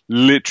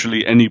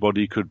 Literally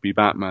anybody could be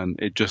Batman.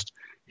 It just,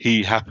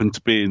 he happened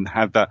to be and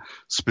had that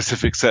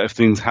specific set of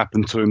things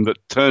happen to him that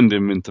turned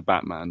him into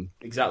Batman.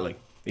 Exactly.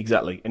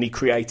 And he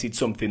created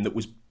something that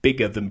was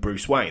bigger than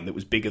Bruce Wayne, that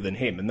was bigger than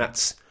him, and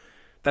that's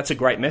a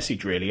great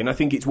message, really. And I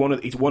think it's one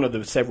of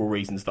the several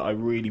reasons that I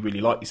really,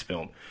 really like this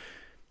film.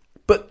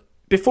 But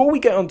before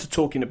we get on to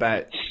talking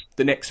about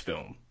the next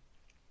film,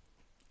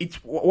 it's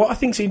what I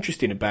think's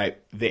interesting about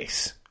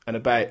this and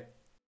about...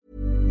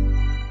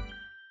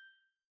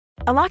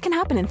 A lot can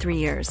happen in 3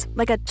 years,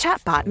 like a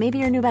chatbot may be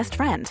your new best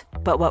friend.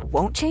 But what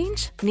won't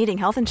change? Needing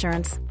health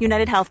insurance.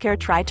 United Healthcare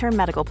Tri-Term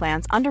Medical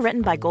Plans,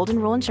 underwritten by Golden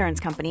Rule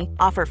Insurance Company,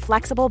 offer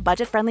flexible,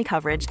 budget-friendly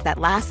coverage that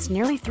lasts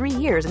nearly 3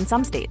 years in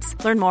some states.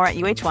 Learn more at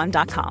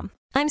uh1.com.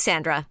 I'm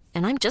Sandra,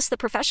 and I'm just the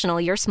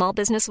professional your small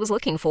business was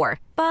looking for.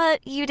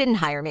 But you didn't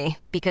hire me,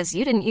 because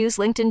you didn't use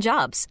LinkedIn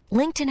Jobs.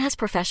 LinkedIn has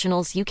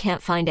professionals you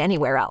can't find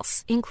anywhere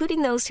else,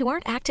 including those who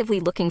aren't actively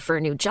looking for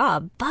a new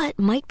job, but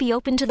might be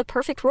open to the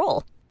perfect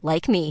role,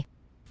 like me.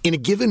 In a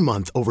given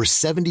month, over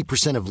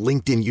 70% of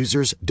LinkedIn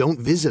users don't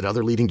visit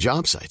other leading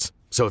job sites.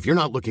 So if you're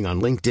not looking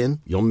on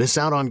LinkedIn, you'll miss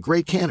out on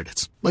great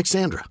candidates like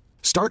Sandra.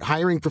 Start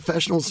hiring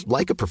professionals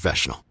like a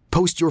professional.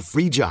 Post your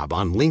free job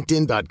on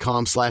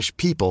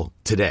linkedin.com/people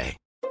today.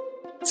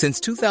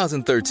 Since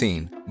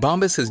 2013,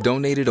 Bombas has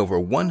donated over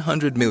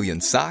 100 million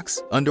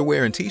socks,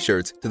 underwear, and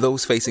T-shirts to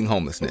those facing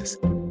homelessness.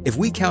 If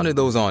we counted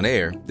those on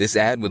air, this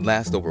ad would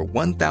last over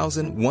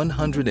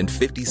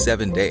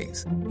 1,157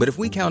 days. But if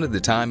we counted the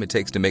time it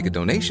takes to make a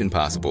donation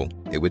possible,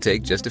 it would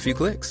take just a few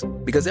clicks.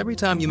 Because every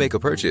time you make a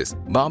purchase,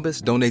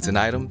 Bombas donates an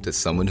item to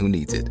someone who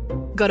needs it.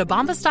 Go to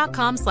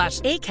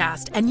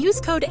bombas.com/ACAST and use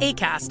code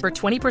ACAST for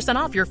 20%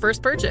 off your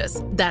first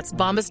purchase. That's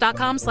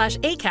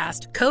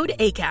bombas.com/ACAST, code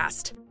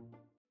ACAST.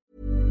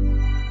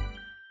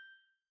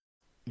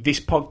 This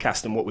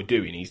podcast and what we're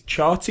doing is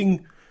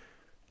charting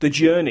the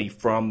journey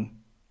from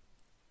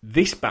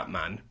this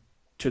Batman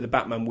to the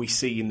Batman we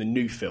see in the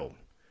new film.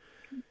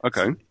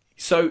 Okay.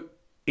 So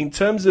in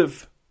terms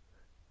of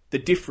the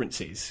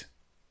differences,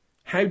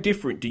 how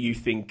different do you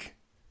think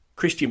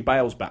Christian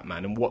Bale's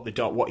Batman and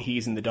what he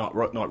is in The Dark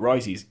Knight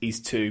Rises is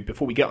to,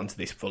 before we get onto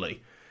this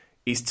fully,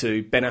 is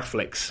to Ben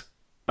Affleck's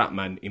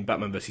Batman in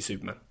Batman vs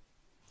Superman?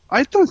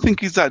 I don't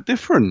think he's that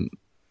different.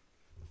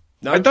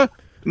 No? I don't.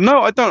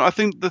 I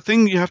think the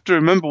thing you have to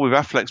remember with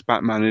Affleck's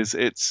Batman is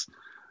it's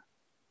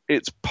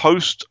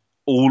post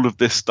all of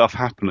this stuff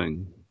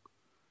happening.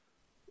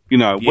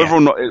 Whether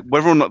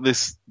or not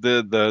this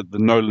the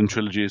Nolan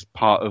trilogy is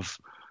part of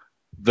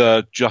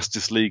the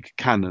Justice League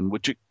canon,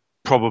 which it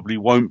probably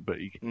won't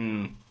be.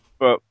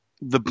 But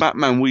the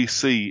Batman we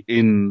see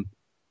in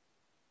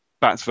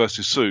Bats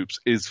vs Supes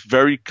is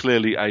very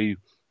clearly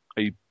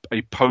a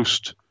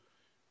post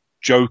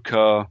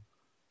Joker,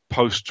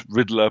 post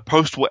Riddler,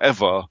 post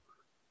whatever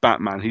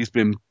Batman. He's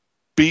been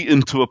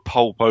beaten to a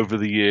pulp over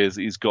the years.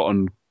 He's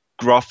gotten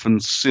gruff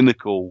and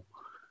cynical,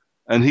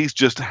 and he's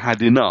just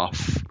had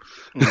enough.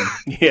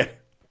 Yeah.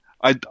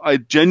 I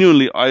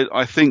genuinely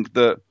think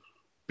that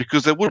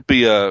because there would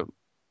be a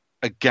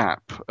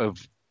gap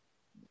of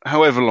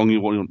however long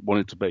you want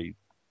it to be,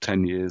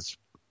 10 years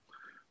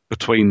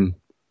between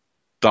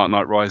Dark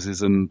Knight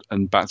Rises and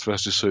Bats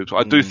vs Supes.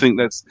 I do think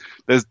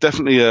there's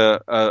definitely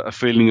a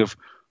feeling of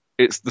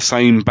it's the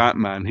same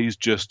Batman. He's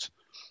just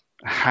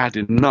had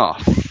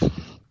enough.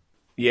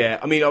 Yeah,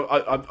 I mean,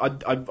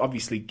 I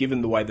obviously,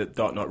 given the way that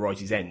Dark Knight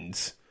Rises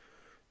ends,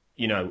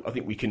 I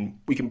think we can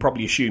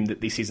probably assume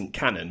that this isn't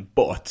canon,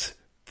 but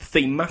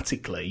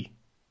thematically,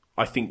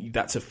 I think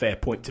that's a fair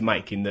point to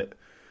make in that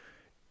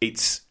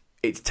it's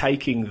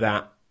taking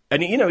that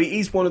And, you know, it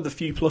is one of the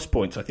few plus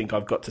points I think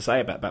I've got to say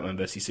about Batman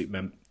vs.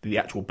 Superman, the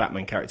actual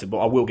Batman character, but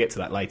I will get to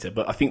that later.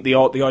 But I think the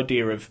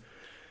idea of...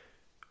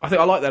 I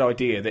like that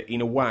idea that,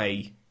 in a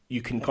way,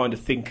 you can kind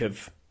of think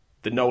of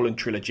the Nolan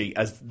trilogy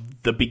as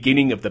the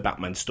beginning of the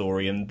Batman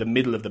story and the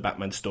middle of the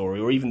Batman story,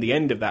 or even the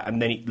end of that,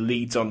 and then it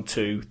leads on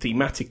to,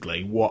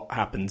 thematically, what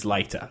happens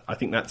later. I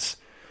think that's...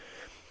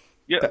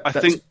 I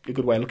think a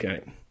good way of looking at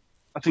it.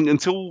 I think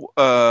until,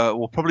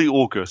 probably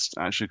August,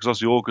 actually, because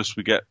obviously August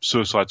we get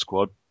Suicide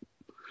Squad,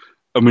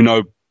 and we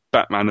know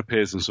Batman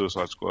appears in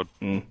Suicide Squad.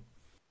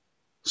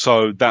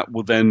 So that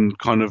will then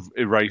kind of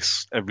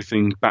erase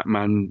everything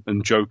Batman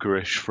and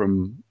Joker-ish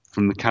from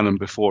the canon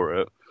before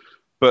it.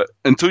 But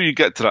until you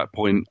get to that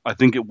point, I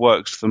think it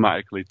works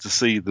thematically to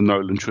see the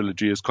Nolan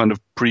trilogy as kind of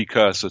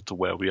precursor to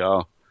where we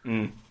are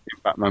in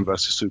Batman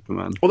vs.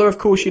 Superman. Although, of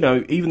course, you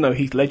know, even though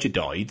Heath Ledger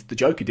died, the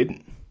Joker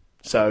didn't.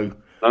 So...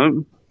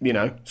 You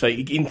know, so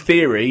in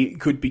theory, it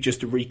could be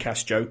just a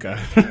recast Joker.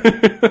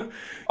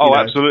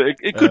 Absolutely,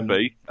 it could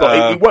be,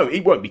 but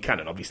it won't be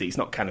canon. Obviously, it's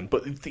not canon.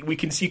 But you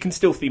can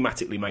still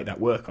thematically make that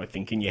work. I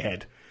think in your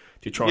head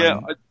to try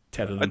and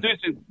tether them. I do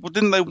think. Well,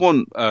 didn't they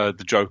want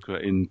the Joker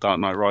in Dark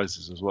Knight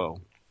Rises as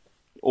well?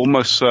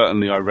 Almost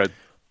certainly, I read.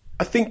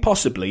 I think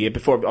possibly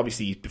before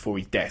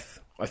his death.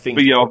 I think.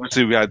 But yeah,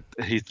 obviously we had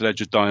Heath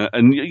Ledger dying,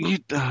 and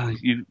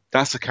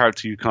that's a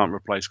character you can't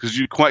replace, because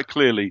you quite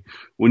clearly,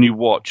 when you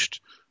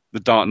watched The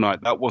Dark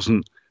Knight, that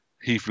wasn't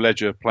Heath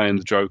Ledger playing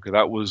the Joker.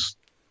 That was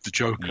the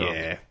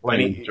Joker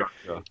playing the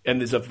Joker. And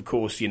there's, of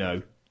course, you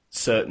know,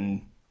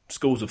 certain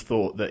schools of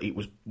thought that it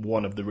was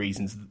one of the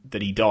reasons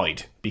that he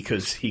died,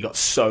 because he got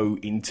so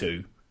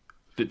into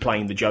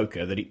playing the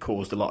Joker that it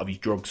caused a lot of his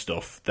drug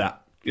stuff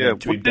that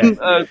led to his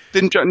death.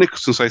 Didn't Jack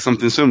Nicholson say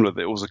something similar,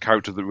 that it was a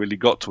character that really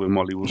got to him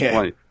while he was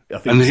playing? I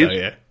think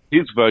so.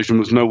 His version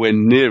was nowhere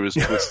near as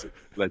twisted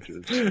as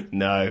Ledger's.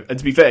 No. And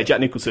to be fair, Jack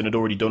Nicholson had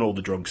already done all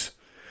the drugs.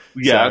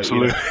 Yeah,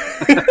 absolutely.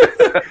 You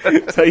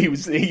know. So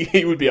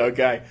he would be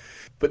okay.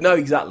 But no,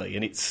 exactly.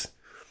 And it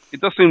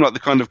does seem like the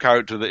kind of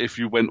character that if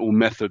you went all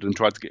method and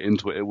tried to get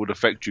into it, it would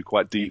affect you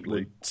quite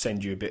deeply. It would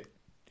send you a bit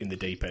in the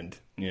deep end.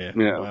 Yeah.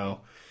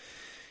 Well,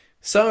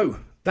 so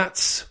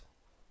that's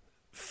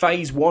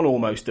phase one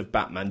almost of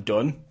Batman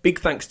done.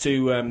 Big thanks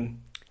to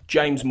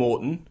James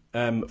Morton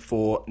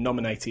for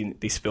nominating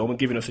this film and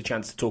giving us a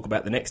chance to talk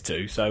about the next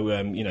two.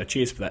 So,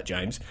 cheers for that,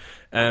 James.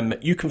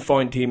 You can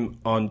find him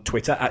on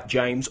Twitter at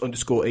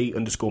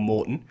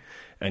James_E_Morton.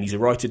 And he's a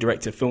writer,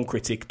 director, film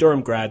critic,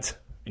 Durham grad,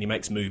 and he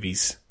makes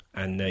movies.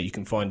 And you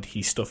can find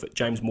his stuff at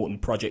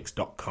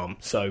jamesmortonprojects.com.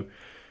 So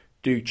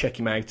do check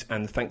him out,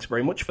 and thanks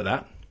very much for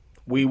that.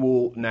 We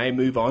will now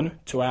move on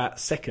to our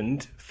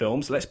second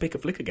film. So let's pick a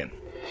flick again.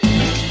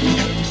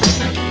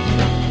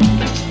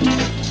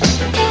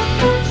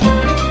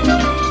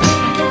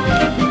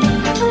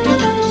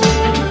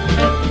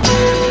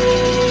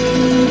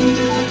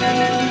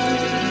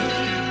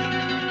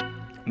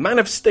 Man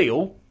of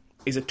Steel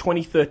is a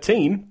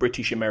 2013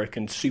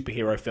 British-American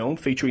superhero film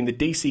featuring the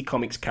DC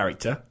Comics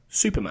character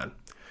Superman.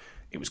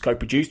 It was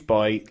co-produced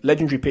by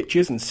Legendary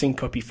Pictures and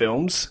Syncope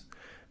Films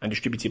and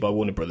distributed by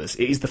Warner Brothers.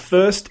 It is the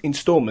first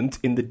instalment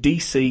in the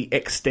DC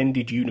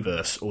Extended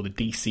Universe, or the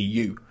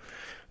DCU.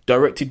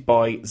 Directed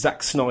by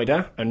Zack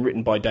Snyder and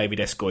written by David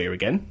S. Goyer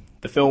again.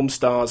 The film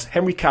stars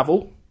Henry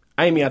Cavill,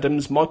 Amy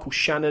Adams, Michael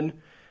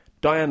Shannon,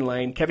 Diane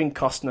Lane, Kevin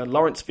Costner,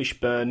 Lawrence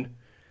Fishburne,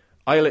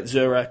 Ayelet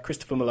Zura,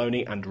 Christopher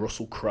Maloney, and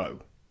Russell Crowe.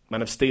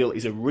 Man of Steel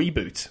is a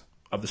reboot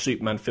of the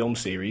Superman film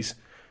series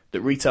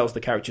that retells the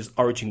character's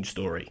origin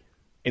story.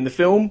 In the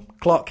film,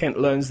 Clark Kent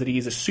learns that he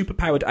is a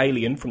superpowered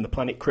alien from the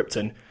planet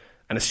Krypton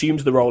and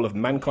assumes the role of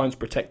mankind's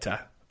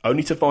protector,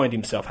 only to find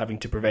himself having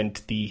to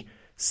prevent the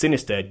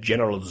sinister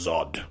General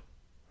Zod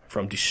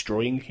from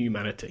destroying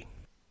humanity.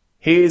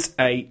 Here's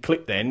a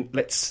clip then.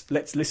 Let's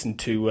listen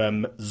to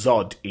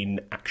Zod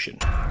in action.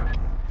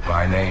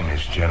 My name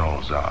is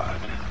General Zod.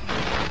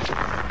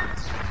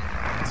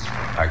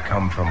 I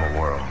come from a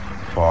world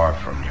far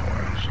from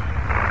yours.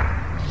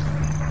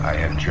 I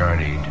have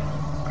journeyed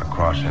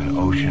across an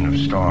ocean of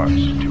stars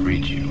to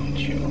reach you.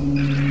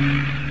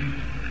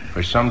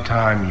 For some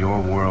time, your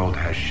world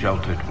has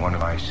sheltered one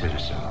of my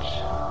citizens.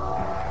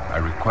 I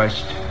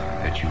request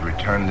that you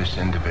return this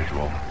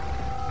individual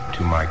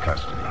to my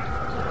custody.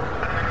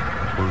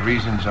 For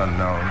reasons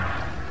unknown,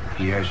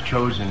 he has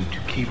chosen to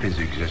keep his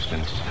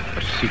existence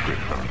a secret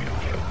from you.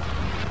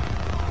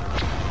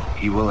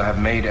 He will have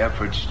made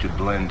efforts to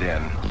blend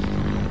in.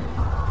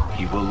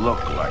 He will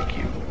look like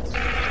you,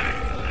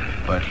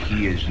 but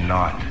he is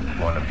not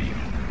one of you.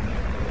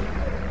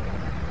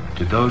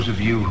 To those of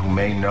you who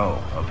may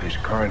know of his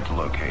current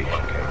location,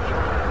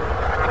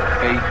 the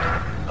fate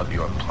of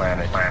your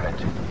planet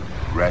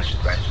rests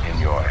in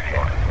your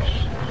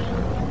hands.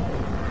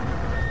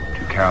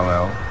 To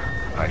Kal-El,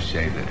 I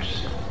say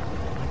this.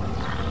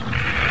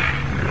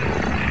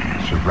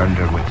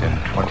 Surrender within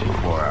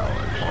 24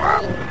 hours.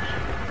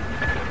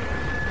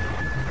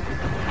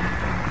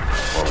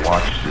 Or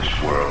watch this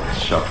world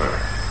suffer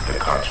the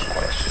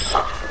consequences.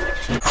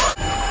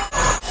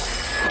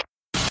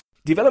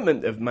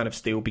 Development of Man of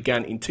Steel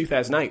began in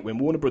 2008 when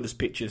Warner Brothers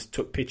Pictures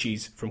took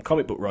pitches from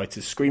comic book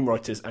writers,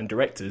 screenwriters and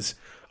directors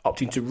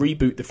opting to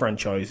reboot the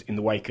franchise in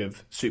the wake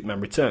of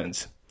Superman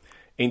Returns.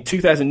 In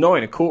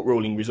 2009, a court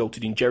ruling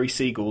resulted in Jerry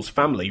Siegel's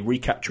family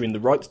recapturing the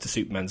rights to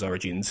Superman's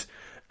origins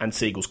and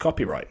Siegel's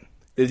copyright.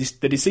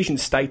 The decision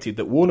stated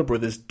that Warner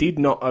Brothers did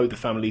not owe the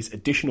families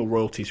additional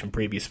royalties from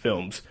previous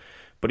films,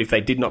 but if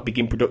they did not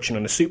begin production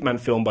on a Superman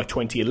film by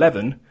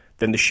 2011,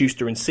 then the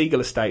Schuster and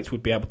Siegel estates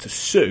would be able to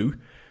sue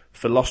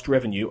for lost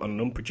revenue on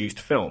an unproduced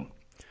film.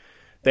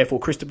 Therefore,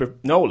 Christopher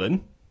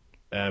Nolan,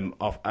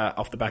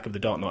 off the back of The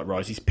Dark Knight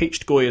Rises,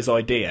 pitched Goya's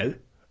idea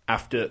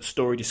after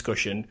story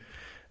discussion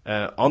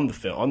on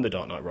The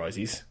Dark Knight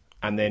Rises,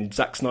 and then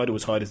Zack Snyder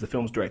was hired as the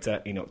film's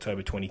director in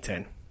October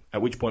 2010,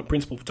 at which point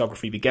principal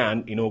photography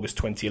began in August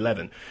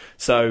 2011.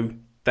 So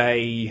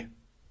they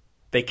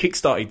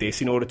kickstarted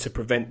this in order to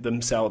prevent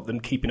them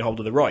keeping hold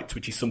of the rights,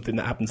 which is something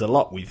that happens a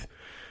lot with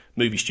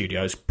movie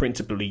studios,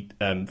 principally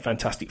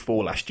Fantastic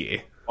Four last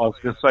year. I was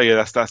going to say,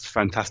 yeah, that's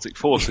Fantastic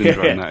Four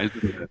syndrome, that,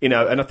 isn't it? You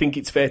know, and I think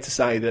it's fair to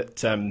say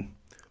that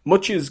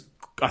much as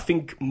I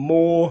think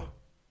more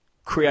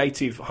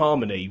creative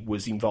harmony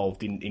was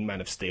involved in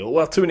Man of Steel,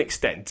 well, to an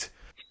extent,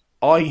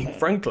 I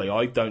think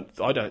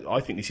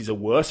this is a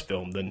worse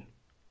film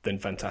than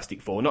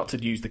Fantastic Four. Not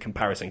to use the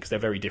comparison because they're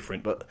very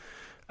different, but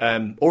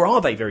or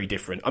are they very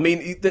different? I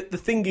mean, the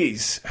thing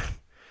is,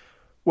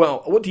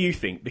 well, what do you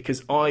think?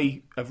 Because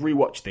I have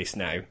rewatched this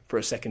now for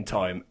a second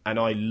time, and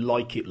I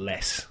like it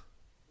less.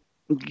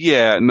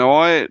 Yeah, no,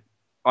 I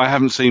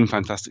haven't seen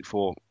Fantastic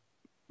Four,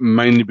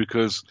 mainly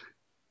because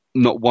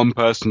not one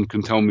person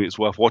can tell me it's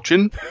worth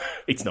watching.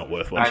 It's not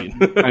worth watching.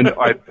 And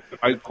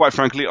I quite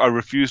frankly, I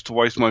refuse to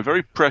waste my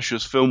very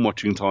precious film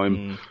watching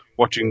time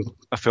watching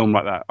a film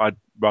like that. I'd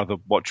rather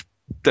watch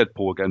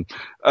Deadpool again.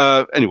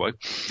 Anyway.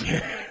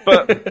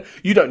 But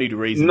you don't need a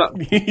reason. No,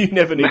 you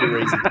never need a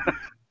reason.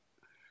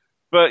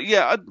 But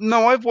yeah,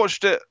 I've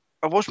watched it.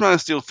 I've watched Man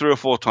of Steel 3 or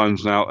 4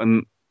 times now,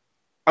 and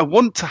I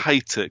want to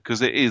hate it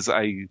because it is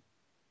a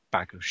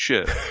bag of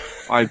shit.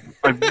 I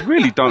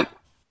really don't.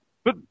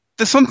 But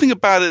there's something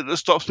about it that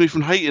stops me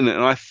from hating it,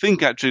 and I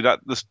think actually that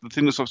the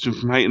thing that stops me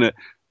from hating it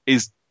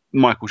is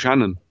Michael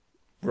Shannon.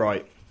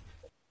 Right.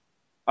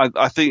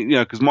 I think,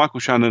 because Michael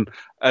Shannon,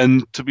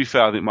 and to be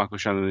fair, I think Michael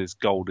Shannon is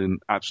gold in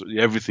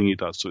absolutely everything he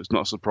does, so it's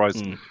not a surprise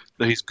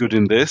that he's good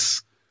in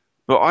this.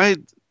 But I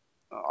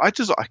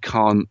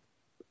can't.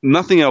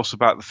 Nothing else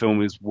about the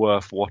film is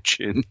worth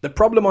watching. The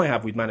problem I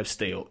have with Man of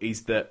Steel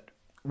is that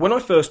when I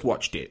first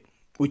watched it,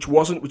 which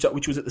was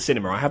at the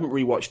cinema, I haven't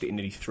rewatched it in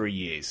nearly 3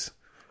 years,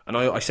 and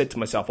I said to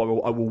myself, I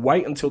will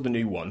wait until the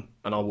new one,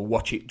 and I will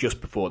watch it just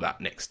before that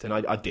next, and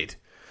I did.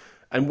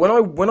 And when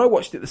I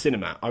watched it at the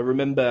cinema, I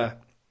remember,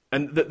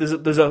 and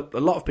there's a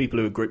lot of people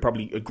who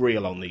probably agree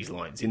along these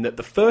lines, in that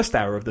the first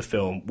hour of the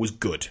film was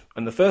good,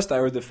 and the first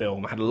hour of the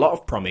film had a lot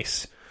of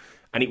promise.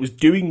 And it was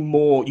doing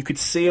more. You could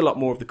see a lot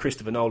more of the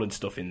Christopher Nolan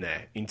stuff in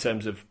there in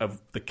terms of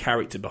the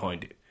character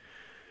behind it.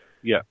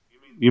 Yeah,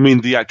 you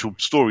mean the actual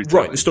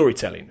storytelling, right? The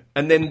storytelling,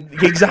 and then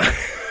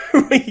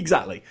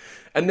exactly.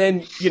 And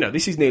then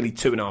this is nearly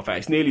 2.5 hours.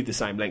 It's nearly the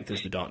same length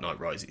as The Dark Knight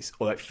Rises,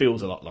 although it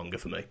feels a lot longer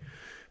for me.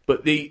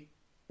 But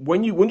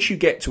once you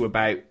get to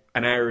about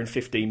an hour and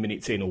 15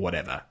 minutes in or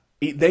whatever,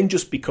 it then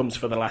just becomes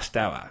for the last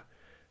hour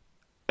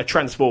a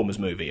Transformers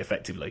movie,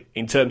 effectively,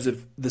 in terms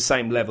of the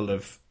same level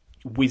of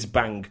whiz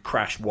bang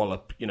crash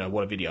wallop,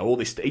 what a video, all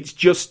this. It's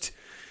just,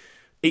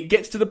 it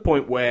gets to the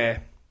point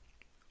where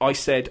I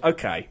said,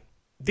 okay,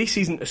 this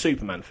isn't a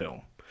Superman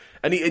film.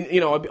 And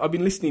I've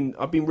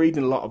been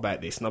reading a lot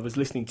about this, and I was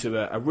listening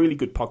to a really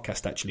good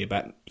podcast actually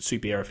about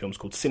superhero films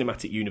called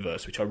Cinematic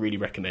Universe, which I really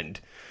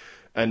recommend.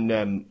 And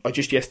I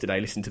just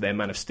yesterday listened to their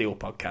Man of Steel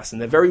podcast, and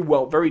they're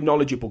very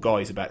knowledgeable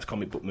guys about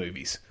comic book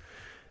movies.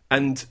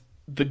 And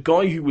the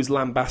guy who was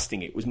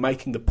lambasting it was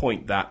making the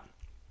point that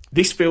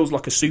this feels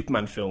like a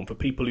Superman film for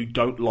people who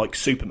don't like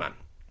Superman.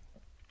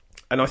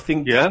 And I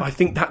think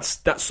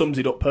that sums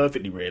it up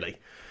perfectly, really,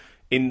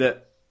 in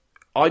that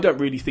I don't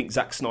really think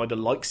Zack Snyder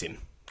likes him,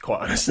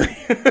 quite honestly.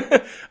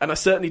 And I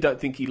certainly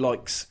don't think he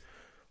likes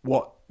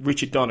what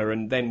Richard Donner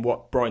and then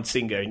what Bryan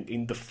Singer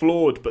in the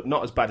flawed, but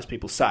not as bad as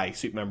people say,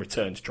 Superman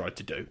Returns tried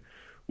to do,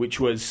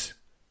 which was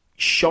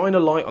shine a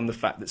light on the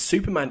fact that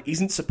Superman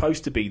isn't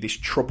supposed to be this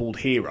troubled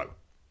hero.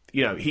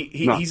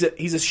 He's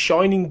a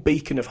shining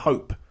beacon of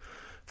hope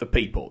for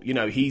people.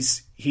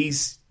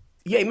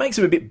 It makes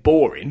him a bit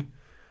boring,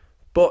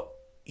 but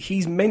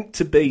he's meant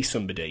to be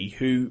somebody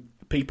who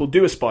people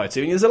do aspire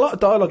to. And there's a lot of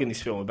dialogue in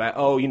this film about,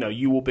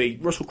 you will be,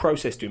 Russell Crowe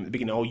says to him at the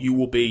beginning, you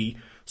will be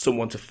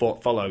someone to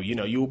follow,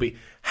 you will be.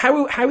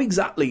 How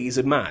exactly is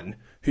a man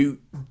who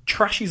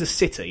trashes a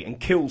city and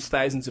kills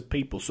thousands of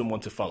people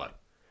someone to follow?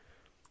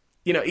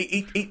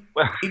 It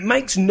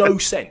makes no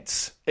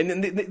sense. And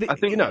I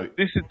think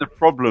this is the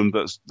problem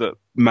that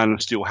Man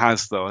of Steel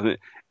has, though. And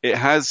it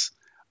has,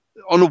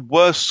 on a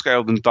worse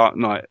scale than Dark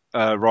Knight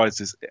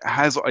Rises, it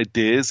has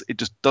ideas. It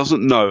just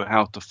doesn't know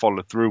how to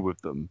follow through with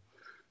them.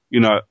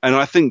 And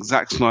I think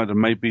Zack Snyder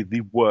may be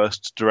the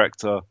worst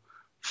director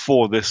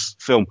for this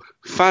film,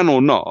 fan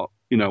or not,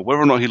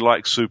 whether or not he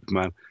likes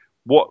Superman,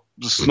 what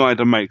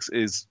Snyder makes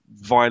is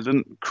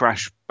violent,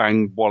 crash,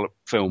 bang, wallop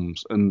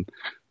films, and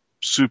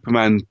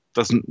Superman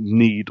doesn't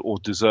need or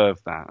deserve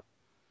that.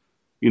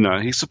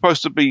 He's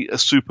supposed to be a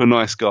super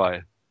nice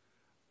guy,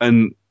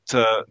 and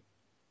to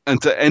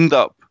end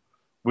up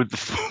with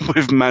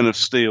with Man of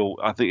Steel,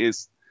 I think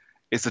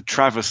it's a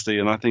travesty,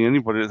 and I think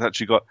anybody that's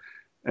actually got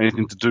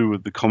anything to do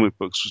with the comic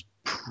books was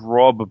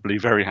probably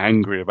very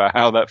angry about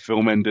how that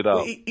film ended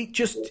up.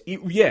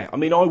 Yeah, I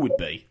mean, I would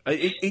be.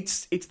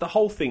 It's the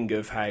whole thing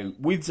of how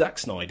with Zack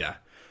Snyder,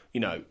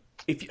 you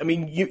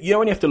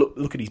only have to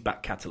look at his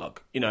back catalogue.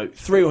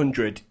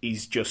 300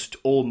 is just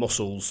all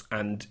muscles,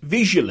 and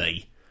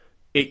visually,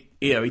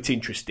 it's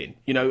interesting.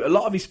 A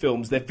lot of his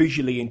films, they're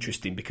visually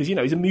interesting because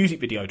he's a music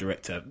video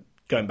director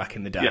going back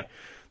in the day. Yeah.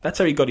 That's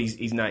how he got his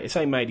name. It's how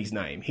he made his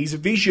name. He's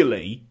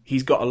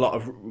got a lot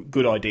of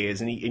good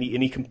ideas, and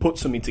he can put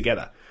something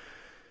together.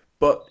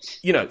 But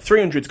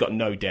 300's got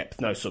no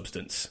depth, no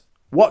substance.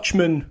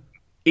 Watchmen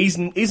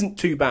isn't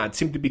too bad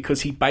simply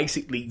because he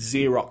basically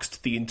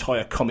Xeroxed the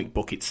entire comic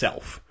book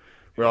itself,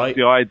 right?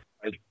 Yeah, I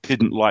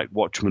didn't like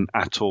Watchmen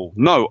at all.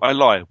 No, I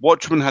lie.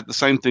 Watchmen had the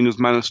same thing as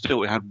Man of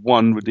Steel. It had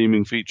one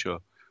redeeming feature,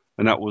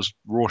 and that was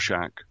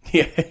Rorschach.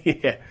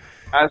 Yeah.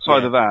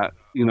 Outside of that,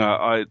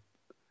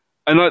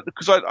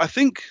 because I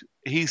think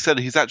he said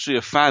he's actually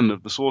a fan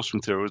of the source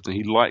material, and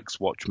he likes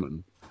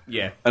Watchmen.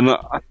 Yeah. And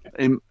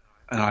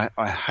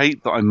I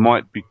hate that I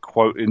might be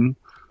quoting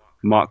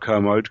Mark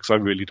Kermode, because I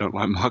really don't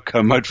like Mark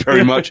Kermode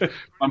very much.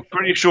 I'm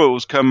pretty sure it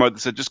was Kermode that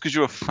said, just because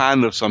you're a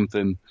fan of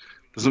something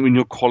doesn't mean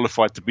you're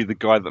qualified to be the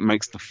guy that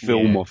makes the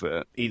film of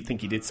it. I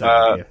think he did say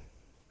that, yeah.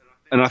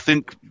 And I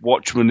think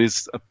Watchmen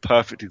is a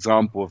perfect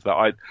example of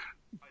that.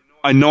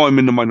 I know I'm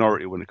in the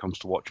minority when it comes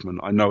to Watchmen.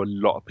 I know a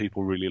lot of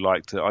people really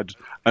liked it.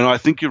 And I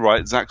think you're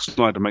right. Zack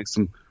Snyder makes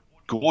some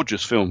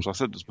gorgeous films. I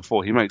said this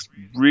before. He makes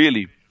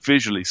really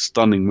visually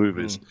stunning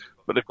movies,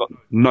 but they've got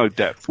no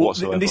depth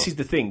whatsoever. And this is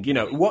the thing.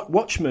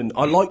 Watchmen,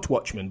 I liked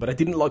Watchmen, but I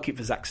didn't like it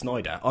for Zack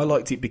Snyder. I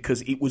liked it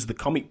because it was the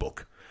comic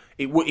book.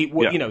 He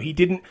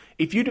didn't.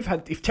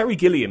 If Terry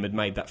Gilliam had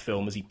made that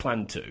film as he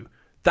planned to,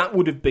 that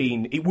would have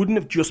been. It wouldn't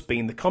have just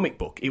been the comic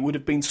book. It would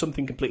have been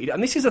something completely.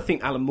 And this is, I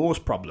think, Alan Moore's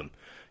problem.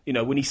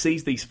 When he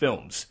sees these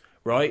films,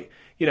 right?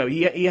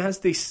 He has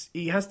this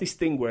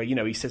thing where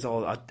he says,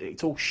 "Oh,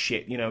 it's all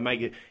shit."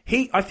 Make it.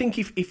 I think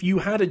if you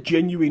had a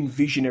genuine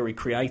visionary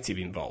creative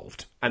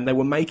involved, and they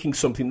were making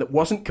something that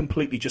wasn't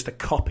completely just a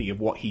copy of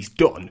what he's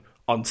done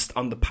on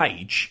the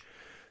page,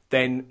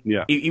 then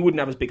he wouldn't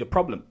have as big a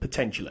problem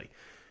potentially.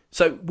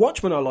 So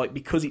Watchmen I like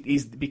because it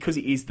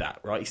is that,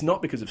 right? It's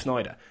not because of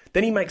Snyder.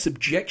 Then he makes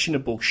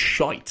objectionable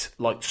shite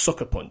like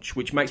Sucker Punch,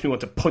 which makes me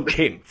want to punch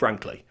him,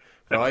 frankly.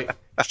 Right?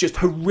 It's just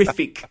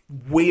horrific,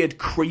 weird,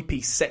 creepy,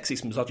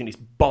 sexist, misogynist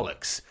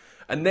bollocks.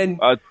 And then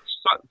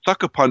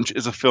Sucker Punch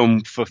is a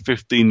film for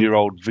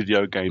 15-year-old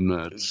video game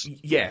nerds.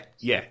 Yeah.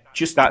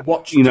 Just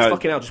fucking hell,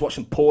 just watch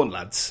some porn,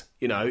 lads.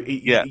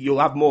 You'll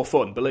have more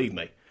fun, believe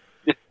me.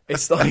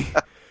 It's like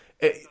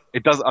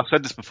it does. I've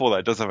said this before, though.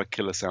 It does have a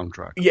killer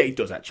soundtrack. Yeah, it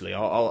does actually.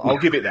 I'll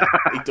give it that.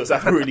 It does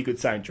have a really good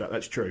soundtrack.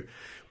 That's true.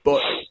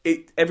 But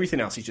everything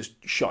else is just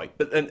shite.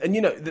 But and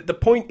the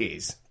point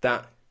is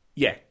that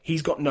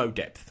he's got no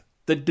depth.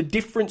 The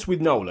difference with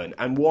Nolan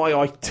and why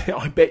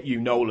I bet you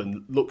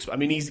Nolan looks. I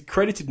mean, he's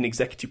credited an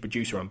executive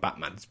producer on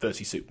Batman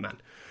vs Superman.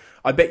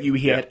 I bet you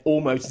he had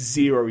almost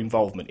zero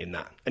involvement in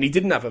that. And he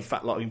didn't have a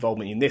fat lot of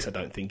involvement in this, I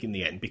don't think, in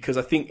the end. Because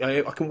I think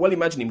I can well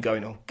imagine him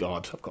going, oh,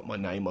 God, I've got my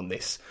name on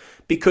this.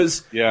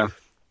 Because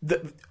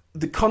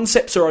the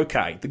concepts are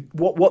okay.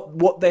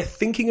 What they're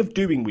thinking of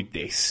doing with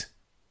this,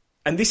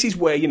 and this is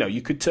where,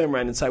 you could turn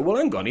around and say, well,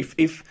 hang on,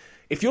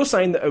 if you're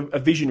saying that a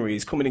visionary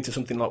is coming into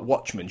something like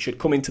Watchmen, should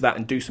come into that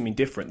and do something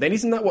different, then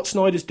isn't that what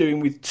Snyder's doing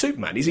with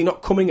Superman? Is he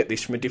not coming at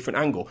this from a different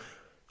angle?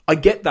 I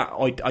get that.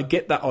 I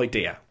get that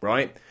idea,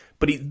 right?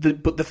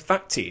 But the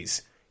fact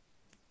is,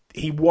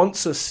 he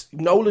wants us.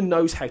 Nolan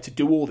knows how to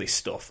do all this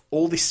stuff,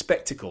 all this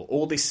spectacle,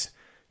 all this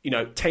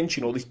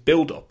tension, all this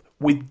build up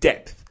with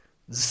depth.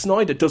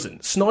 Snyder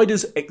doesn't.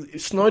 Snyder's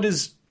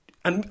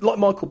and like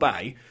Michael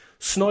Bay,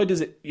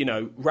 Snyder's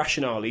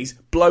rationales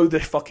blow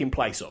the fucking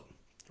place up.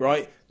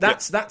 Right?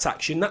 That's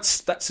action.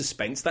 That's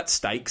suspense. That's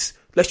stakes.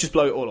 Let's just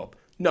blow it all up.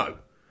 No,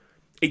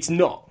 it's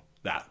not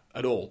that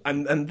at all.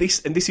 And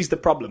this is the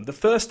problem. The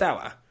first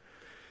hour,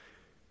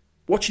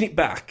 watching it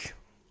back,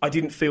 I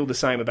didn't feel the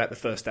same about the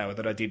first hour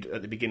that I did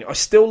at the beginning. I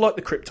still like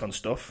the Krypton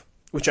stuff,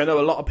 which I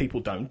know a lot of people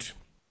don't.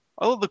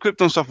 I thought the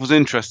Krypton stuff was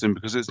interesting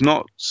because it's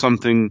not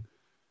something.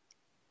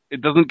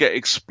 It doesn't get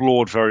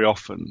explored very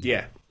often.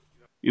 Yeah.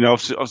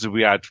 Obviously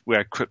we had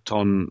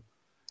Krypton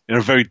in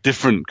a very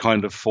different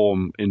kind of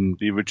form in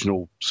the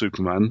original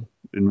Superman,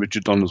 in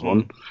Richard Donner's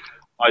one.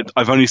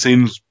 I've only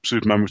seen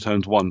Superman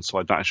Returns once, so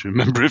I don't actually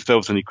remember if there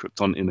was any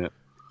Krypton in it.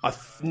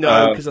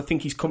 No, because I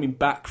think he's coming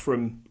back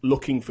from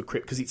looking for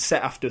Krypton, because it's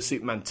set after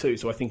Superman 2,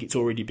 so I think it's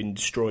already been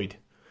destroyed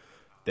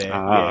there.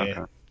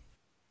 Okay.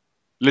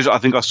 Literally, I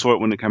think I saw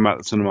it when it came out at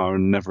the cinema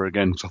and never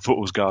again, because I thought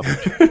it was garbage.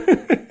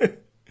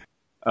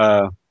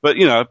 But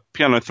you know,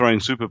 piano throwing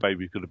Super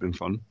Baby could have been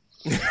fun.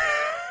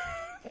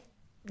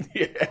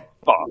 Yeah.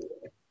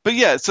 But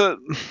yeah, so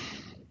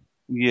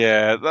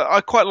yeah,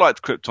 I quite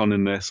liked Krypton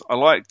in this. I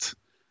liked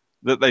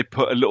that they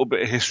put a little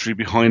bit of history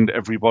behind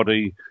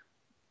everybody.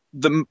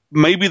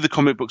 Maybe the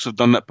comic books have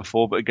done that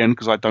before, but again,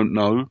 because I don't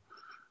know,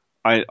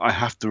 I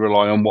have to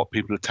rely on what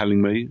people are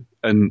telling me.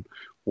 And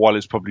while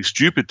it's probably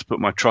stupid to put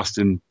my trust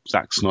in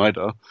Zack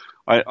Snyder,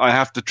 I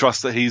have to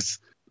trust that he's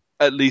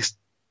at least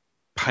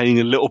paying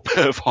a little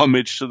bit of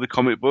homage to the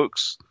comic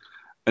books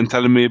and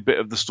telling me a bit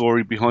of the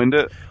story behind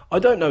it. I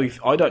don't know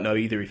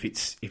either if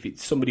it's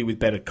somebody with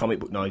better comic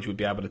book knowledge would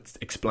be able to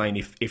explain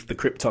if the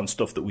Krypton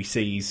stuff that we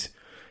see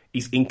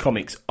is in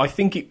comics. I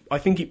think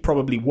it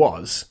probably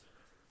was.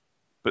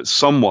 But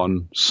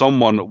someone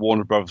at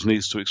Warner Brothers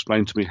needs to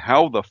explain to me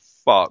how the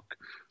fuck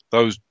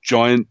those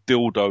giant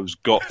dildos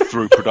got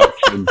through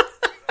production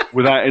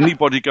without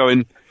anybody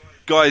going,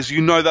 guys,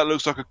 you know that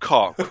looks like a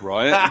cock,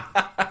 right?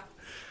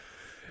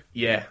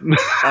 Yeah.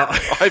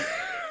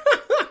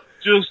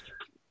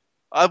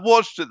 I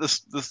watched it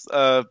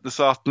this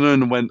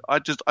afternoon and went, I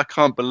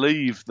can't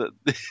believe that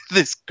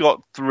this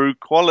got through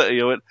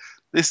quality. I went,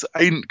 this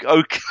ain't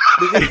okay.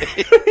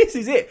 This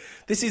is it.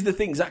 This is the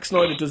thing. Zack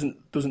Snyder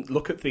doesn't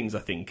look at things, I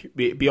think,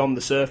 beyond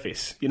the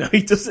surface. You know,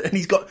 he doesn't, and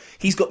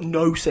he's got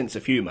no sense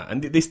of humour.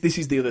 And this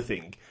is the other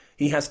thing.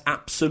 He has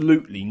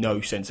absolutely no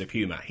sense of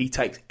humour. He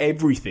takes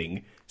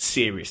everything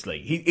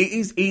seriously.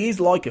 He is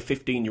like a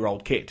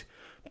 15-year-old kid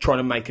trying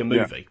to make a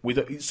movie.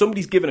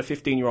 Somebody's given a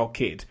 15-year-old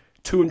kid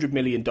 $200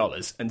 million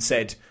and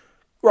said,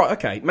 right,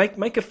 okay,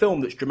 make a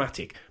film that's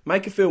dramatic.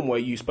 Make a film where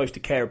you're supposed to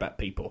care about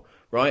people,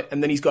 right?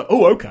 And then he's gone,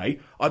 oh, okay,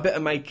 I better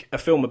make a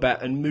film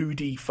about a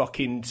moody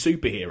fucking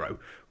superhero,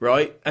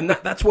 right? And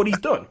that's what he's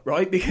done,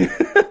 right? Because,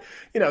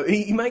 you know,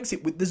 he makes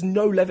it there's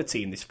no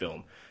levity in this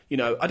film. You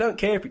know, I don't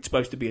care if it's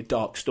supposed to be a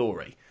dark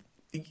story.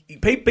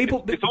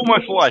 It's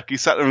almost like he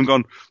sat there and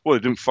gone, well,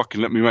 they didn't fucking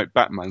let me make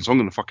Batman, so I'm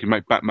going to fucking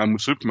make Batman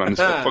with Superman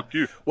instead. Fuck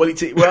you. Well,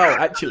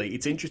 actually,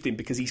 it's interesting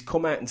because he's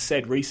come out and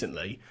said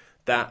recently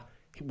that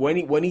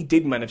when he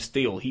did Man of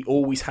Steel, he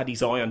always had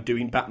his eye on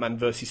doing Batman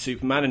versus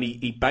Superman, and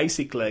he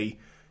basically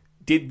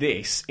did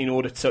this in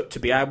order to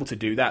be able to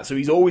do that. So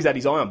he's always had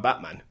his eye on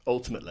Batman,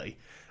 ultimately.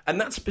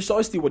 And that's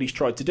precisely what he's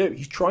tried to do.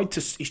 He's tried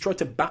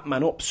to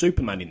Batman up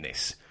Superman in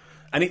this.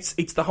 And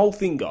it's the whole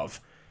thing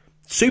of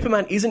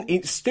Superman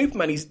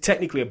is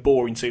technically a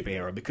boring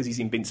superhero because he's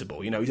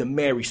invincible. You know, he's a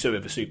Mary Sue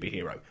of a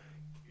superhero.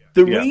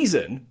 The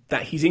reason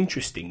that he's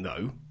interesting,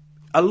 though,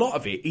 a lot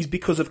of it is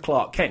because of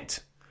Clark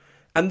Kent.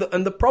 And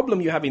the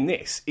problem you have in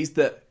this is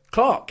that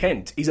Clark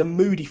Kent is a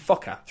moody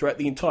fucker throughout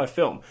the entire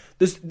film.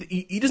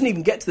 He doesn't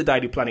even get to the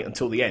Daily Planet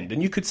until the end.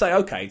 And you could say,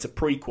 okay, it's a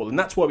prequel. And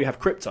that's why we have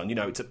Krypton. You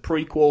know, it's a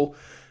prequel.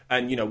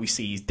 And, you know, we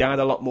see his dad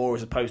a lot more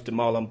as opposed to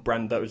Marlon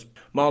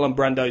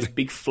Brando's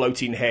big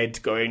floating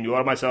head going, you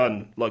are my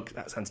son. Like,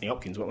 that's Anthony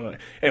Hopkins.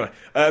 Anyway,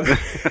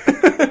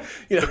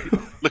 you know.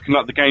 Looking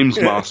like the Games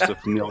Master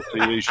from the old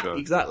TV show.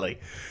 Exactly.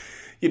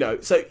 You know,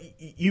 so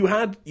you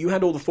had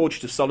all the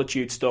Fortress of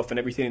Solitude stuff and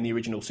everything in the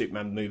original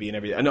Superman movie and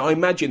everything. And I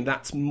imagine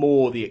that's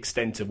more the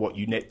extent of what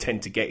you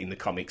tend to get in the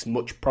comics.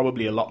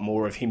 Probably a lot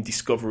more of him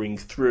discovering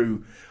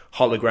through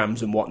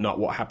holograms and whatnot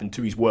what happened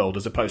to his world,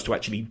 as opposed to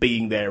actually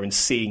being there and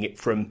seeing it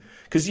from...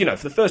 Because, you know,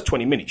 for the first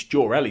 20 minutes,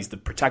 Jor-El is the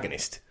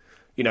protagonist.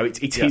 You know,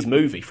 it's his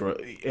movie,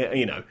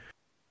 you know.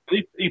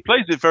 He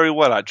plays it very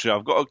well,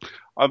 actually.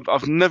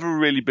 I've never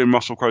really been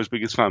Russell Crowe's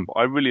biggest fan, but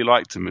I really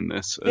liked him in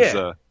this as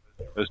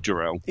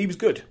Jor-El. He was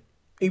good.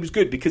 He was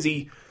good because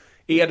he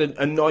had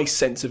a nice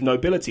sense of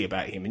nobility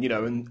about him, and you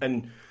know,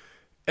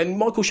 and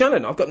Michael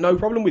Shannon, I've got no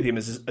problem with him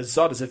as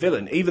Zod as a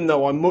villain, even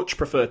though I much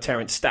prefer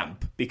Terrence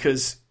Stamp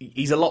because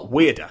he's a lot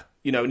weirder,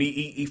 you know, and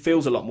he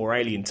feels a lot more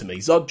alien to me.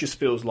 Zod just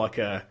feels like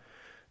a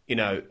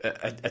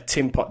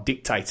tin pot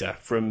dictator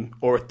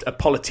or a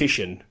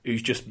politician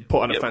who's just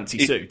put on a fancy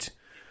suit.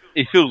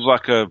 He feels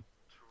like a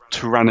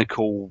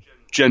tyrannical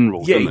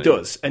general. Yeah, he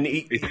does, and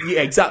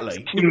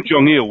exactly. Kim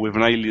Jong-il with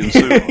an alien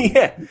suit.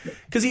 Yeah,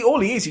 because all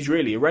he is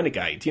really a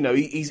renegade. You know,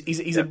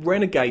 he's a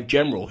renegade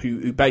general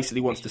who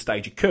basically wants to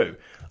stage a coup.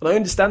 And I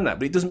understand that,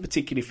 but it doesn't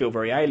particularly feel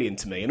very alien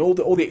to me. And all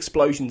the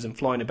explosions and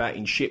flying about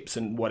in ships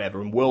and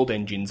whatever, and world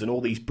engines and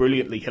all these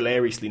brilliantly,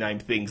 hilariously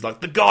named things like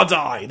the God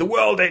Eye, the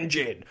World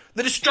Engine,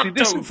 the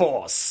Destructo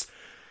Force.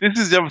 This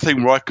is the other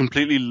thing where I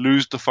completely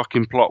lose the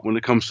fucking plot when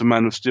it comes to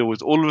Man of Steel.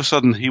 Is all of a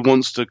sudden he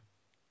wants to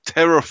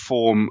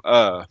terraform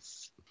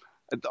Earth.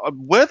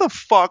 Where the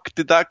fuck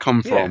did that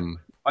come from?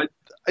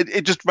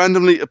 It just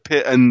randomly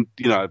appeared, and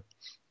you know,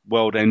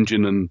 World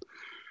Engine and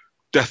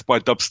Death by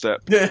Dubstep,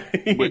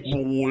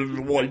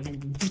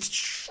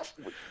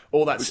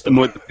 all that stuff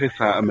annoyed the piss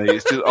out of me.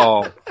 It's just,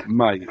 oh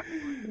mate,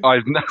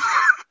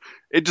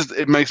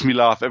 it makes me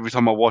laugh every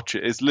time I watch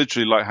it. It's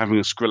literally like having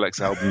a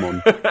Skrillex album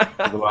on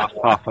for the last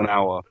half an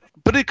hour.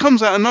 But it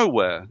comes out of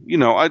nowhere. You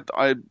know,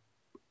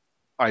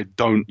 I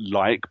don't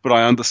like, but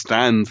I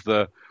understand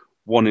the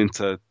wanting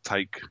to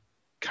take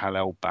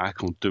Kal-El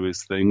back or do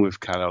his thing with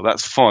Kal-El.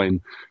 That's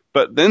fine.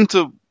 But then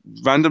to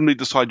randomly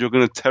decide you're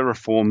going to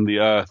terraform the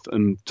Earth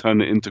and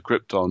turn it into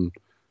Krypton.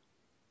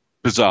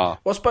 Bizarre.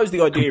 Well, I suppose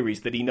the idea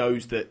is that he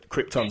knows that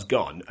Krypton's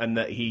gone and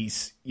that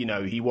he's,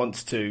 he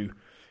wants to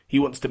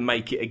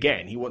make it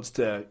again. He wants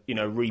to,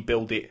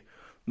 rebuild it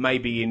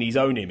maybe in his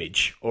own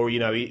image or,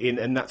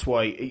 and that's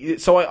why.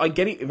 So I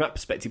get it in that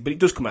perspective, but it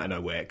does come out of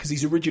nowhere because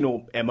his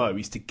original MO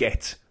is to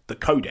get the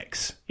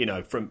Codex,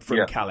 from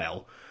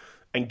Kal-El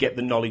and get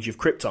the knowledge of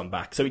Krypton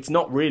back. So it's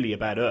not really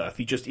about Earth.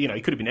 He just, he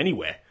could have been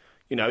anywhere.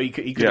 He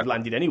could have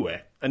landed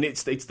anywhere. And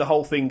it's the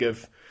whole thing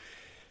of,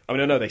 I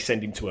know they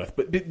send him to Earth,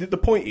 but the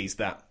point is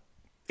that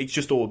it's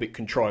just all a bit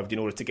contrived in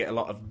order to get a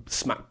lot of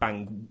smack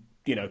bang,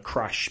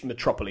 crash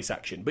Metropolis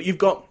action. But you've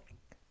got,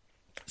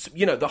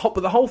 the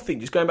whole thing,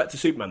 just going back to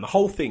Superman, the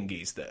whole thing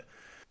is that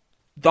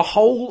the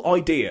whole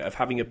idea of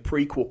having a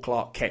prequel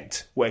Clark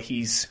Kent where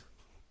he's,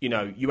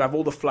 you have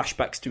all the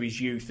flashbacks to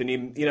his youth and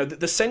him,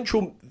 the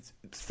central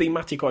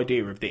thematic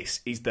idea of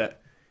this is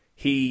that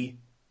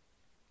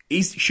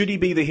should he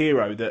be the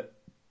hero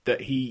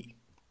that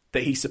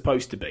he's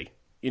supposed to be?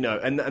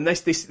 And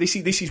this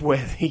is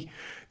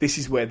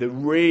where the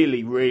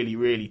really, really,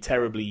 really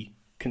terribly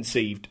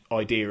conceived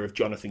idea of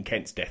Jonathan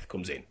Kent's death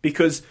comes in,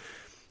 because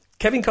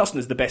Kevin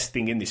Costner's the best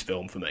thing in this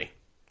film for me,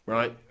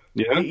 right?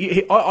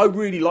 Yeah, I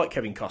really like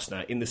Kevin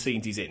Costner in the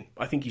scenes he's in.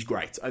 I think he's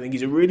great. I think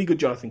he's a really good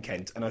Jonathan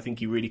Kent, and I think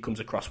he really comes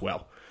across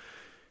well.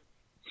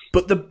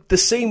 But the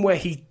scene where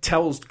he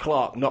tells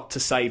Clark not to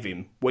save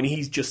him when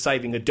he's just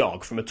saving a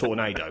dog from a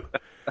tornado,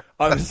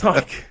 I was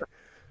like,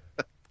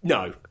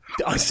 no.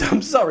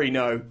 I'm sorry,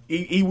 no.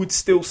 He would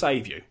still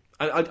save you.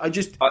 I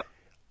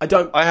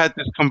don't. I had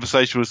this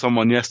conversation with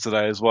someone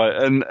yesterday as well,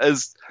 and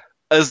as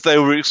they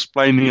were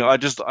explaining it, I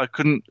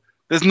couldn't.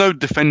 There's no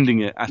defending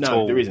it at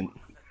all. No, there isn't.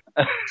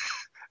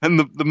 And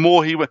the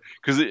more he went,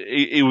 because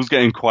he was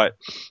getting quite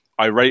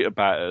irate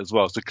about it as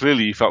well. So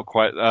clearly he felt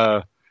quite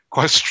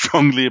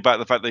strongly about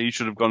the fact that he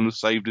should have gone and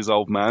saved his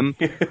old man.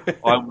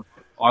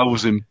 I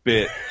was in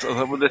bits.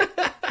 I was like,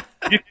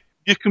 well,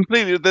 you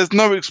completely. There's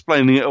no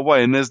explaining it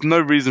away, and there's no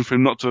reason for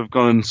him not to have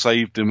gone and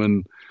saved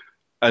him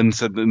and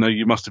said that no,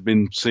 you must have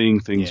been seeing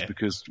things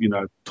because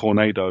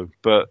tornado.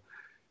 But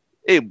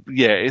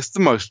it's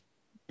the most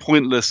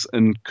pointless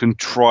and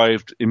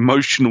contrived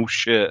emotional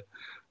shit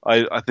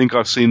I think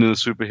I've seen in a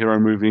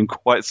superhero movie in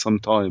quite some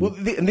time. Well,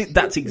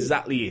 that's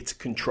exactly it.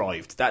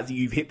 Contrived.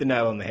 You've hit the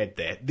nail on the head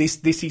there.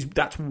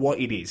 That's what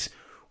it is.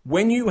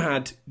 When you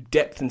had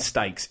depth and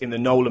stakes in the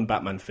Nolan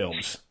Batman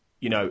films,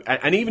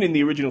 and even in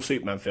the original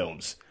Superman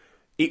films,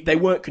 they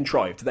weren't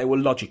contrived. They were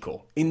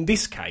logical. In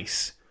this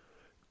case,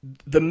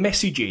 the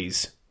message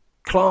is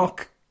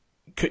Clark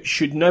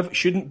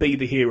shouldn't be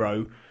the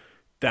hero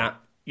that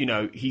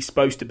he's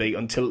supposed to be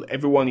until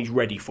everyone is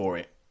ready for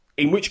it.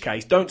 In which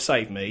case, don't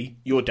save me,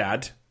 your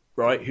dad,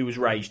 right, who has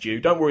raised you.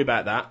 Don't worry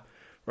about that,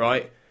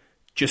 right?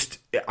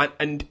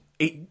 And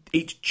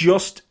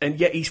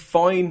yet he's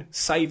fine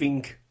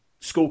saving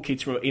school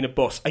kids in a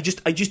bus. I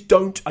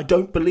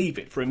don't believe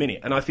it for a minute.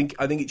 And I think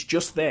it's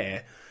just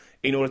there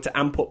in order to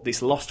amp up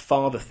this lost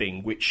father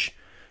thing, which,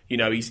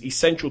 he's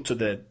central to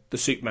the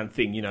Superman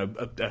thing,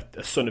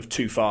 a son of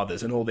two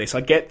fathers and all this.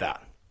 I get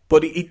that.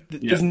 But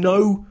there's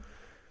no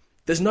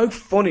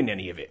fun in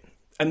any of it.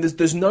 And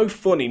there's no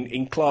fun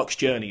in Clark's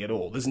journey at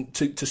all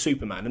to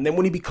Superman. And then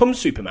when he becomes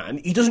Superman,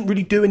 he doesn't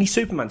really do any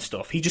Superman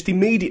stuff. He just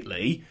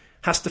immediately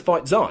has to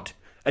fight Zod.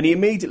 And he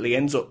immediately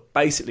ends up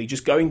basically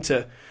just going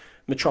to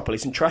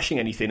Metropolis and trashing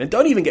anything. And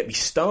don't even get me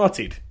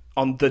started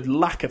on the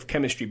lack of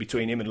chemistry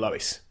between him and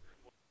Lois.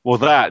 Well,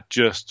 that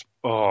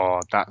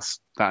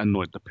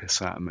annoyed the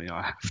piss out of me,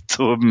 I have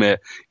to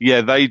admit.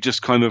 Yeah, they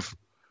just kind of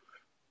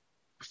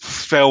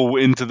fell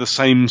into the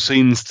same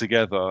scenes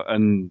together,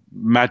 and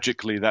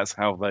magically that's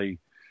how they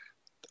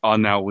are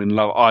now in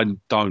love.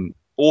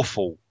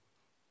 Awful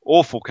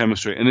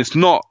chemistry, and it's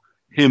not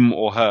him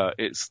or her.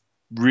 It's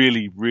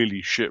really,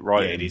 really shit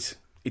writing. Yeah, it is.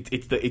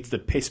 It's the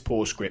piss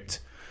poor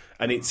script,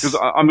 and it's because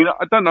I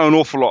don't know an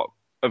awful lot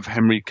of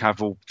Henry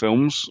Cavill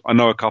films. I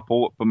know a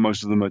couple, but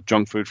most of them are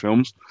junk food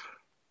films.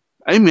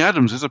 Amy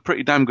Adams is a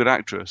pretty damn good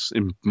actress,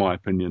 in my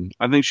opinion.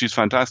 I think she's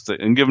fantastic,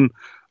 and given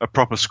a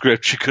proper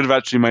script, she could have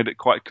actually made it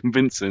quite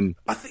convincing.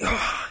 I think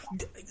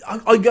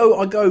I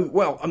go.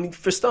 Well,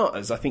 for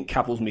starters, I think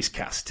Cavill's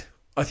miscast.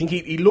 I think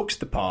he looks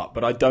the part,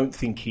 but I don't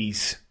think he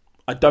has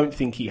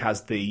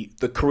the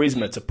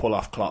charisma to pull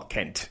off Clark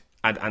Kent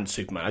and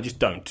Superman. I just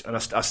don't, and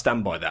I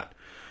stand by that.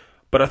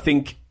 But I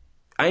think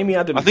Amy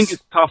Adams. I think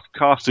it's tough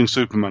casting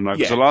Superman though,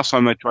 because the last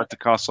time they tried to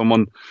cast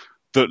someone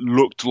that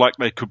looked like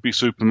they could be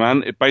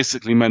Superman, it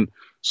basically meant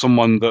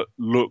someone that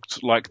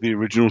looked like the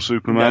original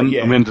Superman,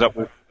 and we ended up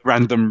with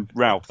random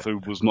Ralph, who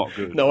was not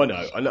good. No, I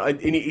know.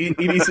 It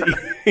is.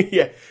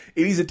 It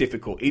is a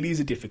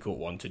difficult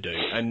one to do,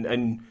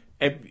 and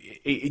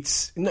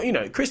it's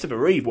Christopher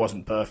Reeve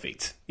wasn't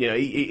perfect.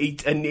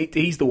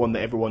 He's the one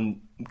that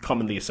everyone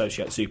commonly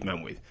associates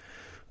Superman with,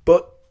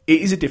 but it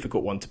is a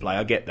difficult one to play.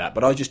 I get that,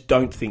 but I just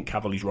don't think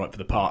Cavill is right for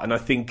the part, and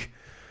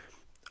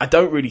I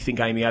don't really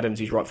think Amy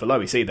Adams is right for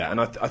Lois either. And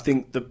I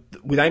think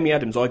that with Amy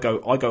Adams, I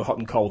go hot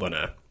and cold on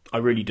her. I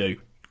really do.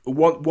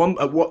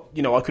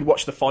 I could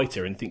watch The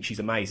Fighter and think she's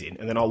amazing,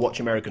 and then I'll watch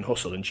American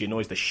Hustle and she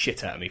annoys the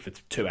shit out of me for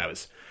 2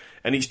 hours.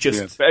 And it's just...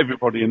 Yeah, but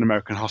everybody in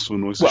American Hustle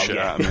annoys the shit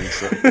out of me.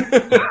 So.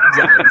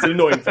 Exactly, it's an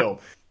annoying film.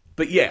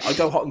 But yeah, I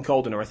go hot and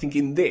cold on her. I think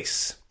in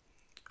this,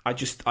 I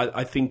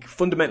think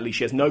fundamentally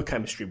she has no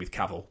chemistry with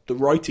Cavill. The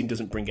writing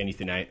doesn't bring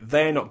anything out.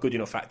 They're not good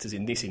enough actors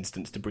in this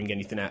instance to bring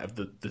anything out of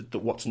the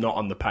what's not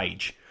on the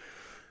page.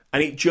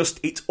 And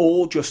it's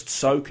all just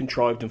so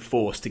contrived and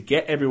forced to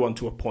get everyone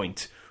to a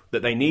point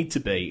that they need to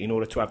be in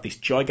order to have this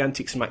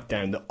gigantic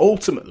smackdown that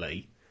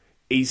ultimately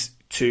is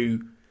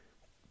to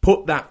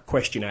put that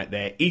question out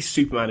there: is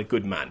Superman a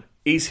good man?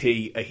 Is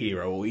he a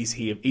hero, or is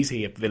he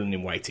a villain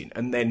in waiting?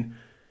 And then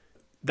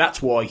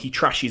that's why he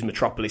trashes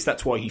Metropolis.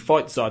 That's why he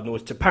fights Zod in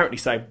order to apparently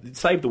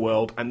save the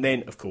world. And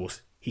then, of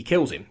course, he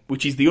kills him,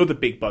 which is the other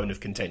big bone of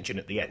contention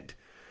at the end.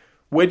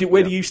 Where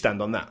do you stand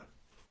on that?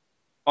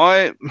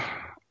 I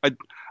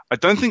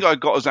don't think I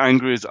got as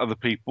angry as other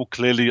people.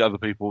 Clearly, other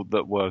people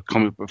that were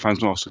comic book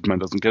fans know Superman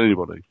doesn't get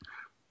anybody.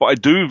 But I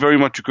do very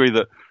much agree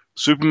that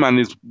Superman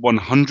is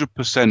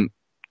 100%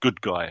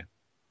 good guy.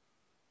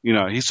 You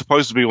know, he's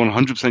supposed to be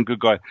 100% good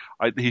guy.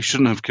 He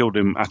shouldn't have killed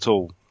him at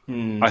all.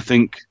 I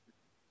think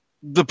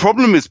the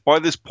problem is, by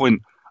this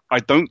point, I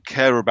don't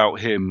care about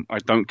him. I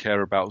don't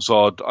care about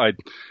Zod. I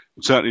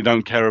certainly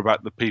don't care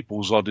about the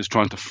people Zod is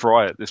trying to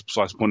fry at this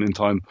precise point in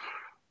time.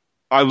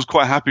 I was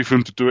quite happy for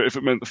him to do it if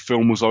it meant the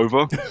film was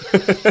over.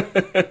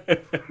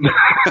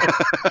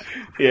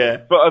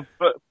 Yeah. But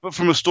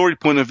from a story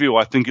point of view,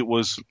 I think it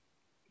was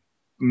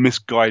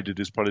misguided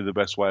is probably the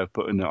best way of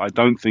putting it. I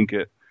don't think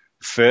it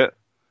fit.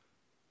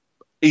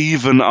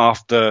 Even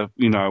after,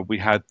 we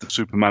had the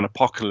Superman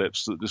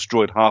apocalypse that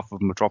destroyed half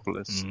of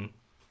Metropolis.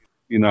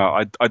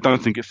 I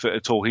don't think it fit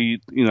at all.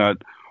 He,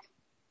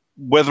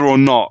 whether or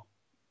not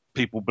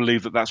people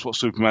believe that that's what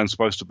Superman's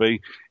supposed to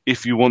be,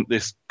 if you want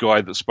this guy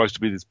that's supposed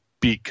to be this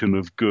beacon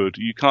of good,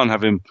 you can't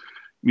have him,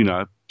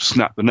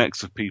 snap the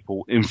necks of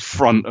people in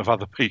front of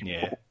other people.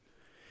 Yeah.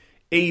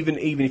 Even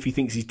if he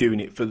thinks he's doing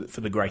it for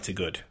the greater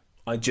good,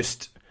 I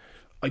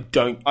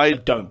don't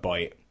buy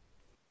it.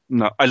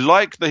 No, I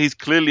like that he's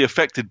clearly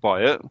affected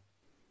by it.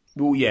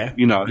 Well, yeah.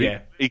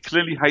 He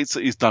clearly hates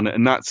that he's done it,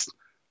 and that's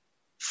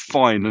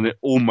fine, and it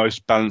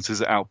almost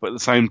balances it out. But at the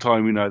same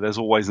time, there's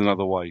always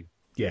another way.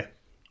 Yeah.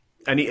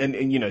 And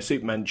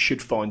Superman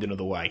should find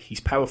another way. He's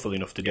powerful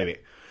enough to do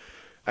it.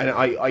 And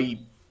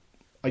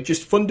I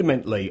just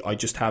fundamentally, I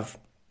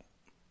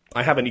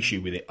have an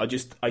issue with it. I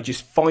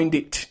just find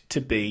it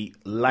to be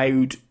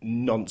loud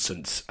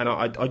nonsense. And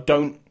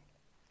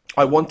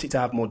I want it to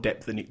have more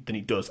depth than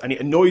it does. And it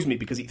annoys me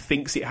because it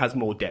thinks it has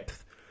more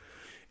depth.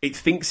 It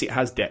thinks it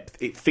has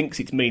depth. It thinks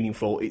it's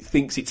meaningful. It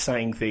thinks it's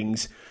saying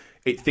things.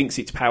 It thinks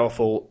it's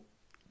powerful,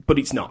 but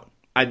it's not.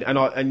 And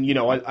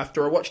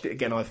after I watched it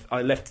again,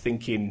 I left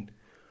thinking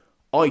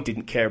I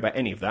didn't care about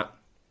any of that,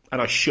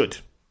 and I should.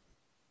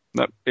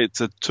 No,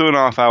 it's a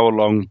 2.5 hour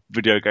long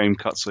video game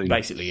cutscene.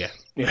 Basically, yeah.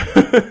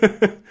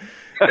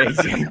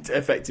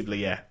 Effectively,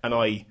 yeah.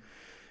 And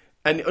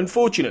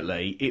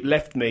unfortunately, it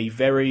left me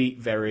very,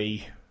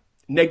 very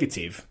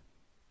negative,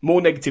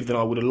 more negative than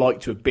I would have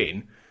liked to have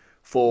been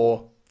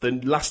for the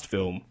last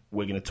film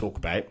we're going to talk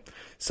about.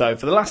 So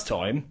for the last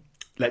time,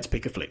 let's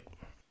pick a flick.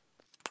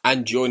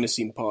 And join us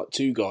in part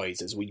 2,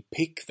 guys, as we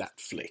pick that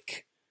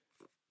flick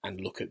and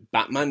look at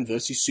Batman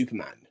vs.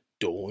 Superman,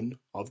 Dawn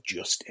of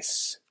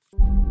Justice.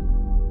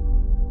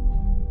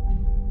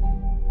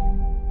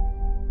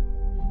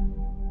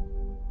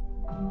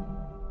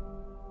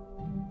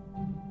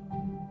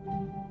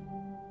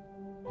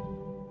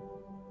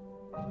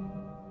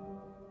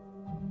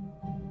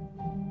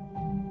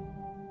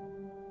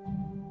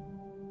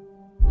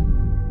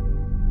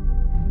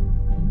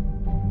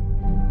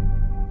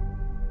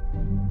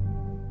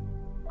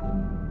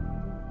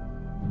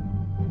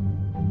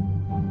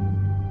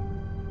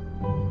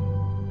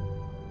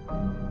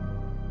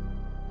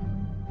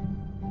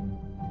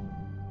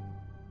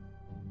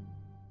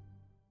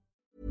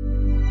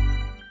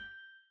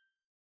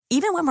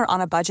 Even when we're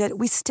on a budget,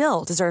 we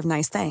still deserve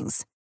nice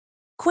things.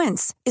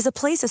 Quince is a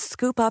place to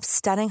scoop up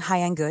stunning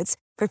high-end goods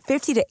for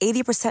 50 to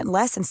 80%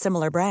 less than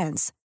similar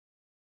brands.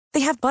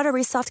 They have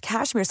buttery soft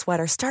cashmere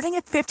sweaters starting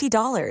at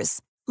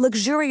 $50,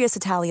 luxurious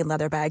Italian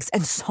leather bags,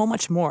 and so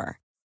much more.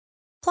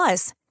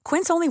 Plus,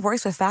 Quince only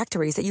works with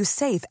factories that use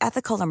safe,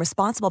 ethical, and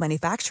responsible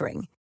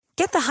manufacturing.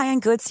 Get the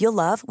high-end goods you'll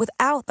love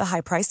without the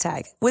high price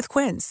tag with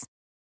Quince.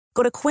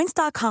 Go to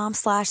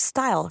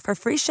quince.com/style for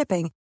free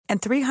shipping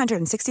and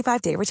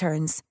 365-day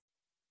returns.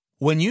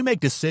 When you make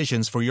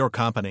decisions for your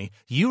company,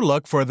 you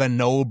look for the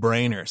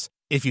no-brainers.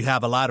 If you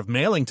have a lot of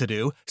mailing to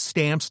do,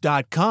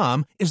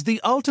 Stamps.com is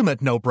the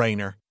ultimate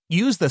no-brainer.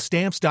 Use the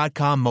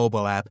Stamps.com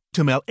mobile app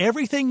to mail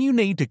everything you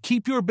need to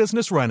keep your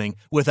business running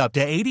with up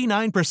to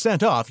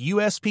 89% off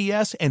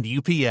USPS and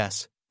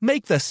UPS.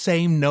 Make the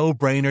same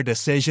no-brainer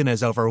decision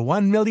as over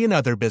 1 million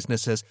other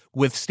businesses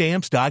with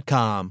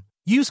Stamps.com.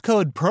 Use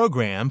code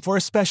PROGRAM for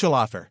a special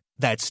offer.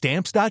 That's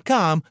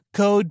Stamps.com,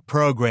 code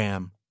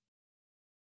PROGRAM.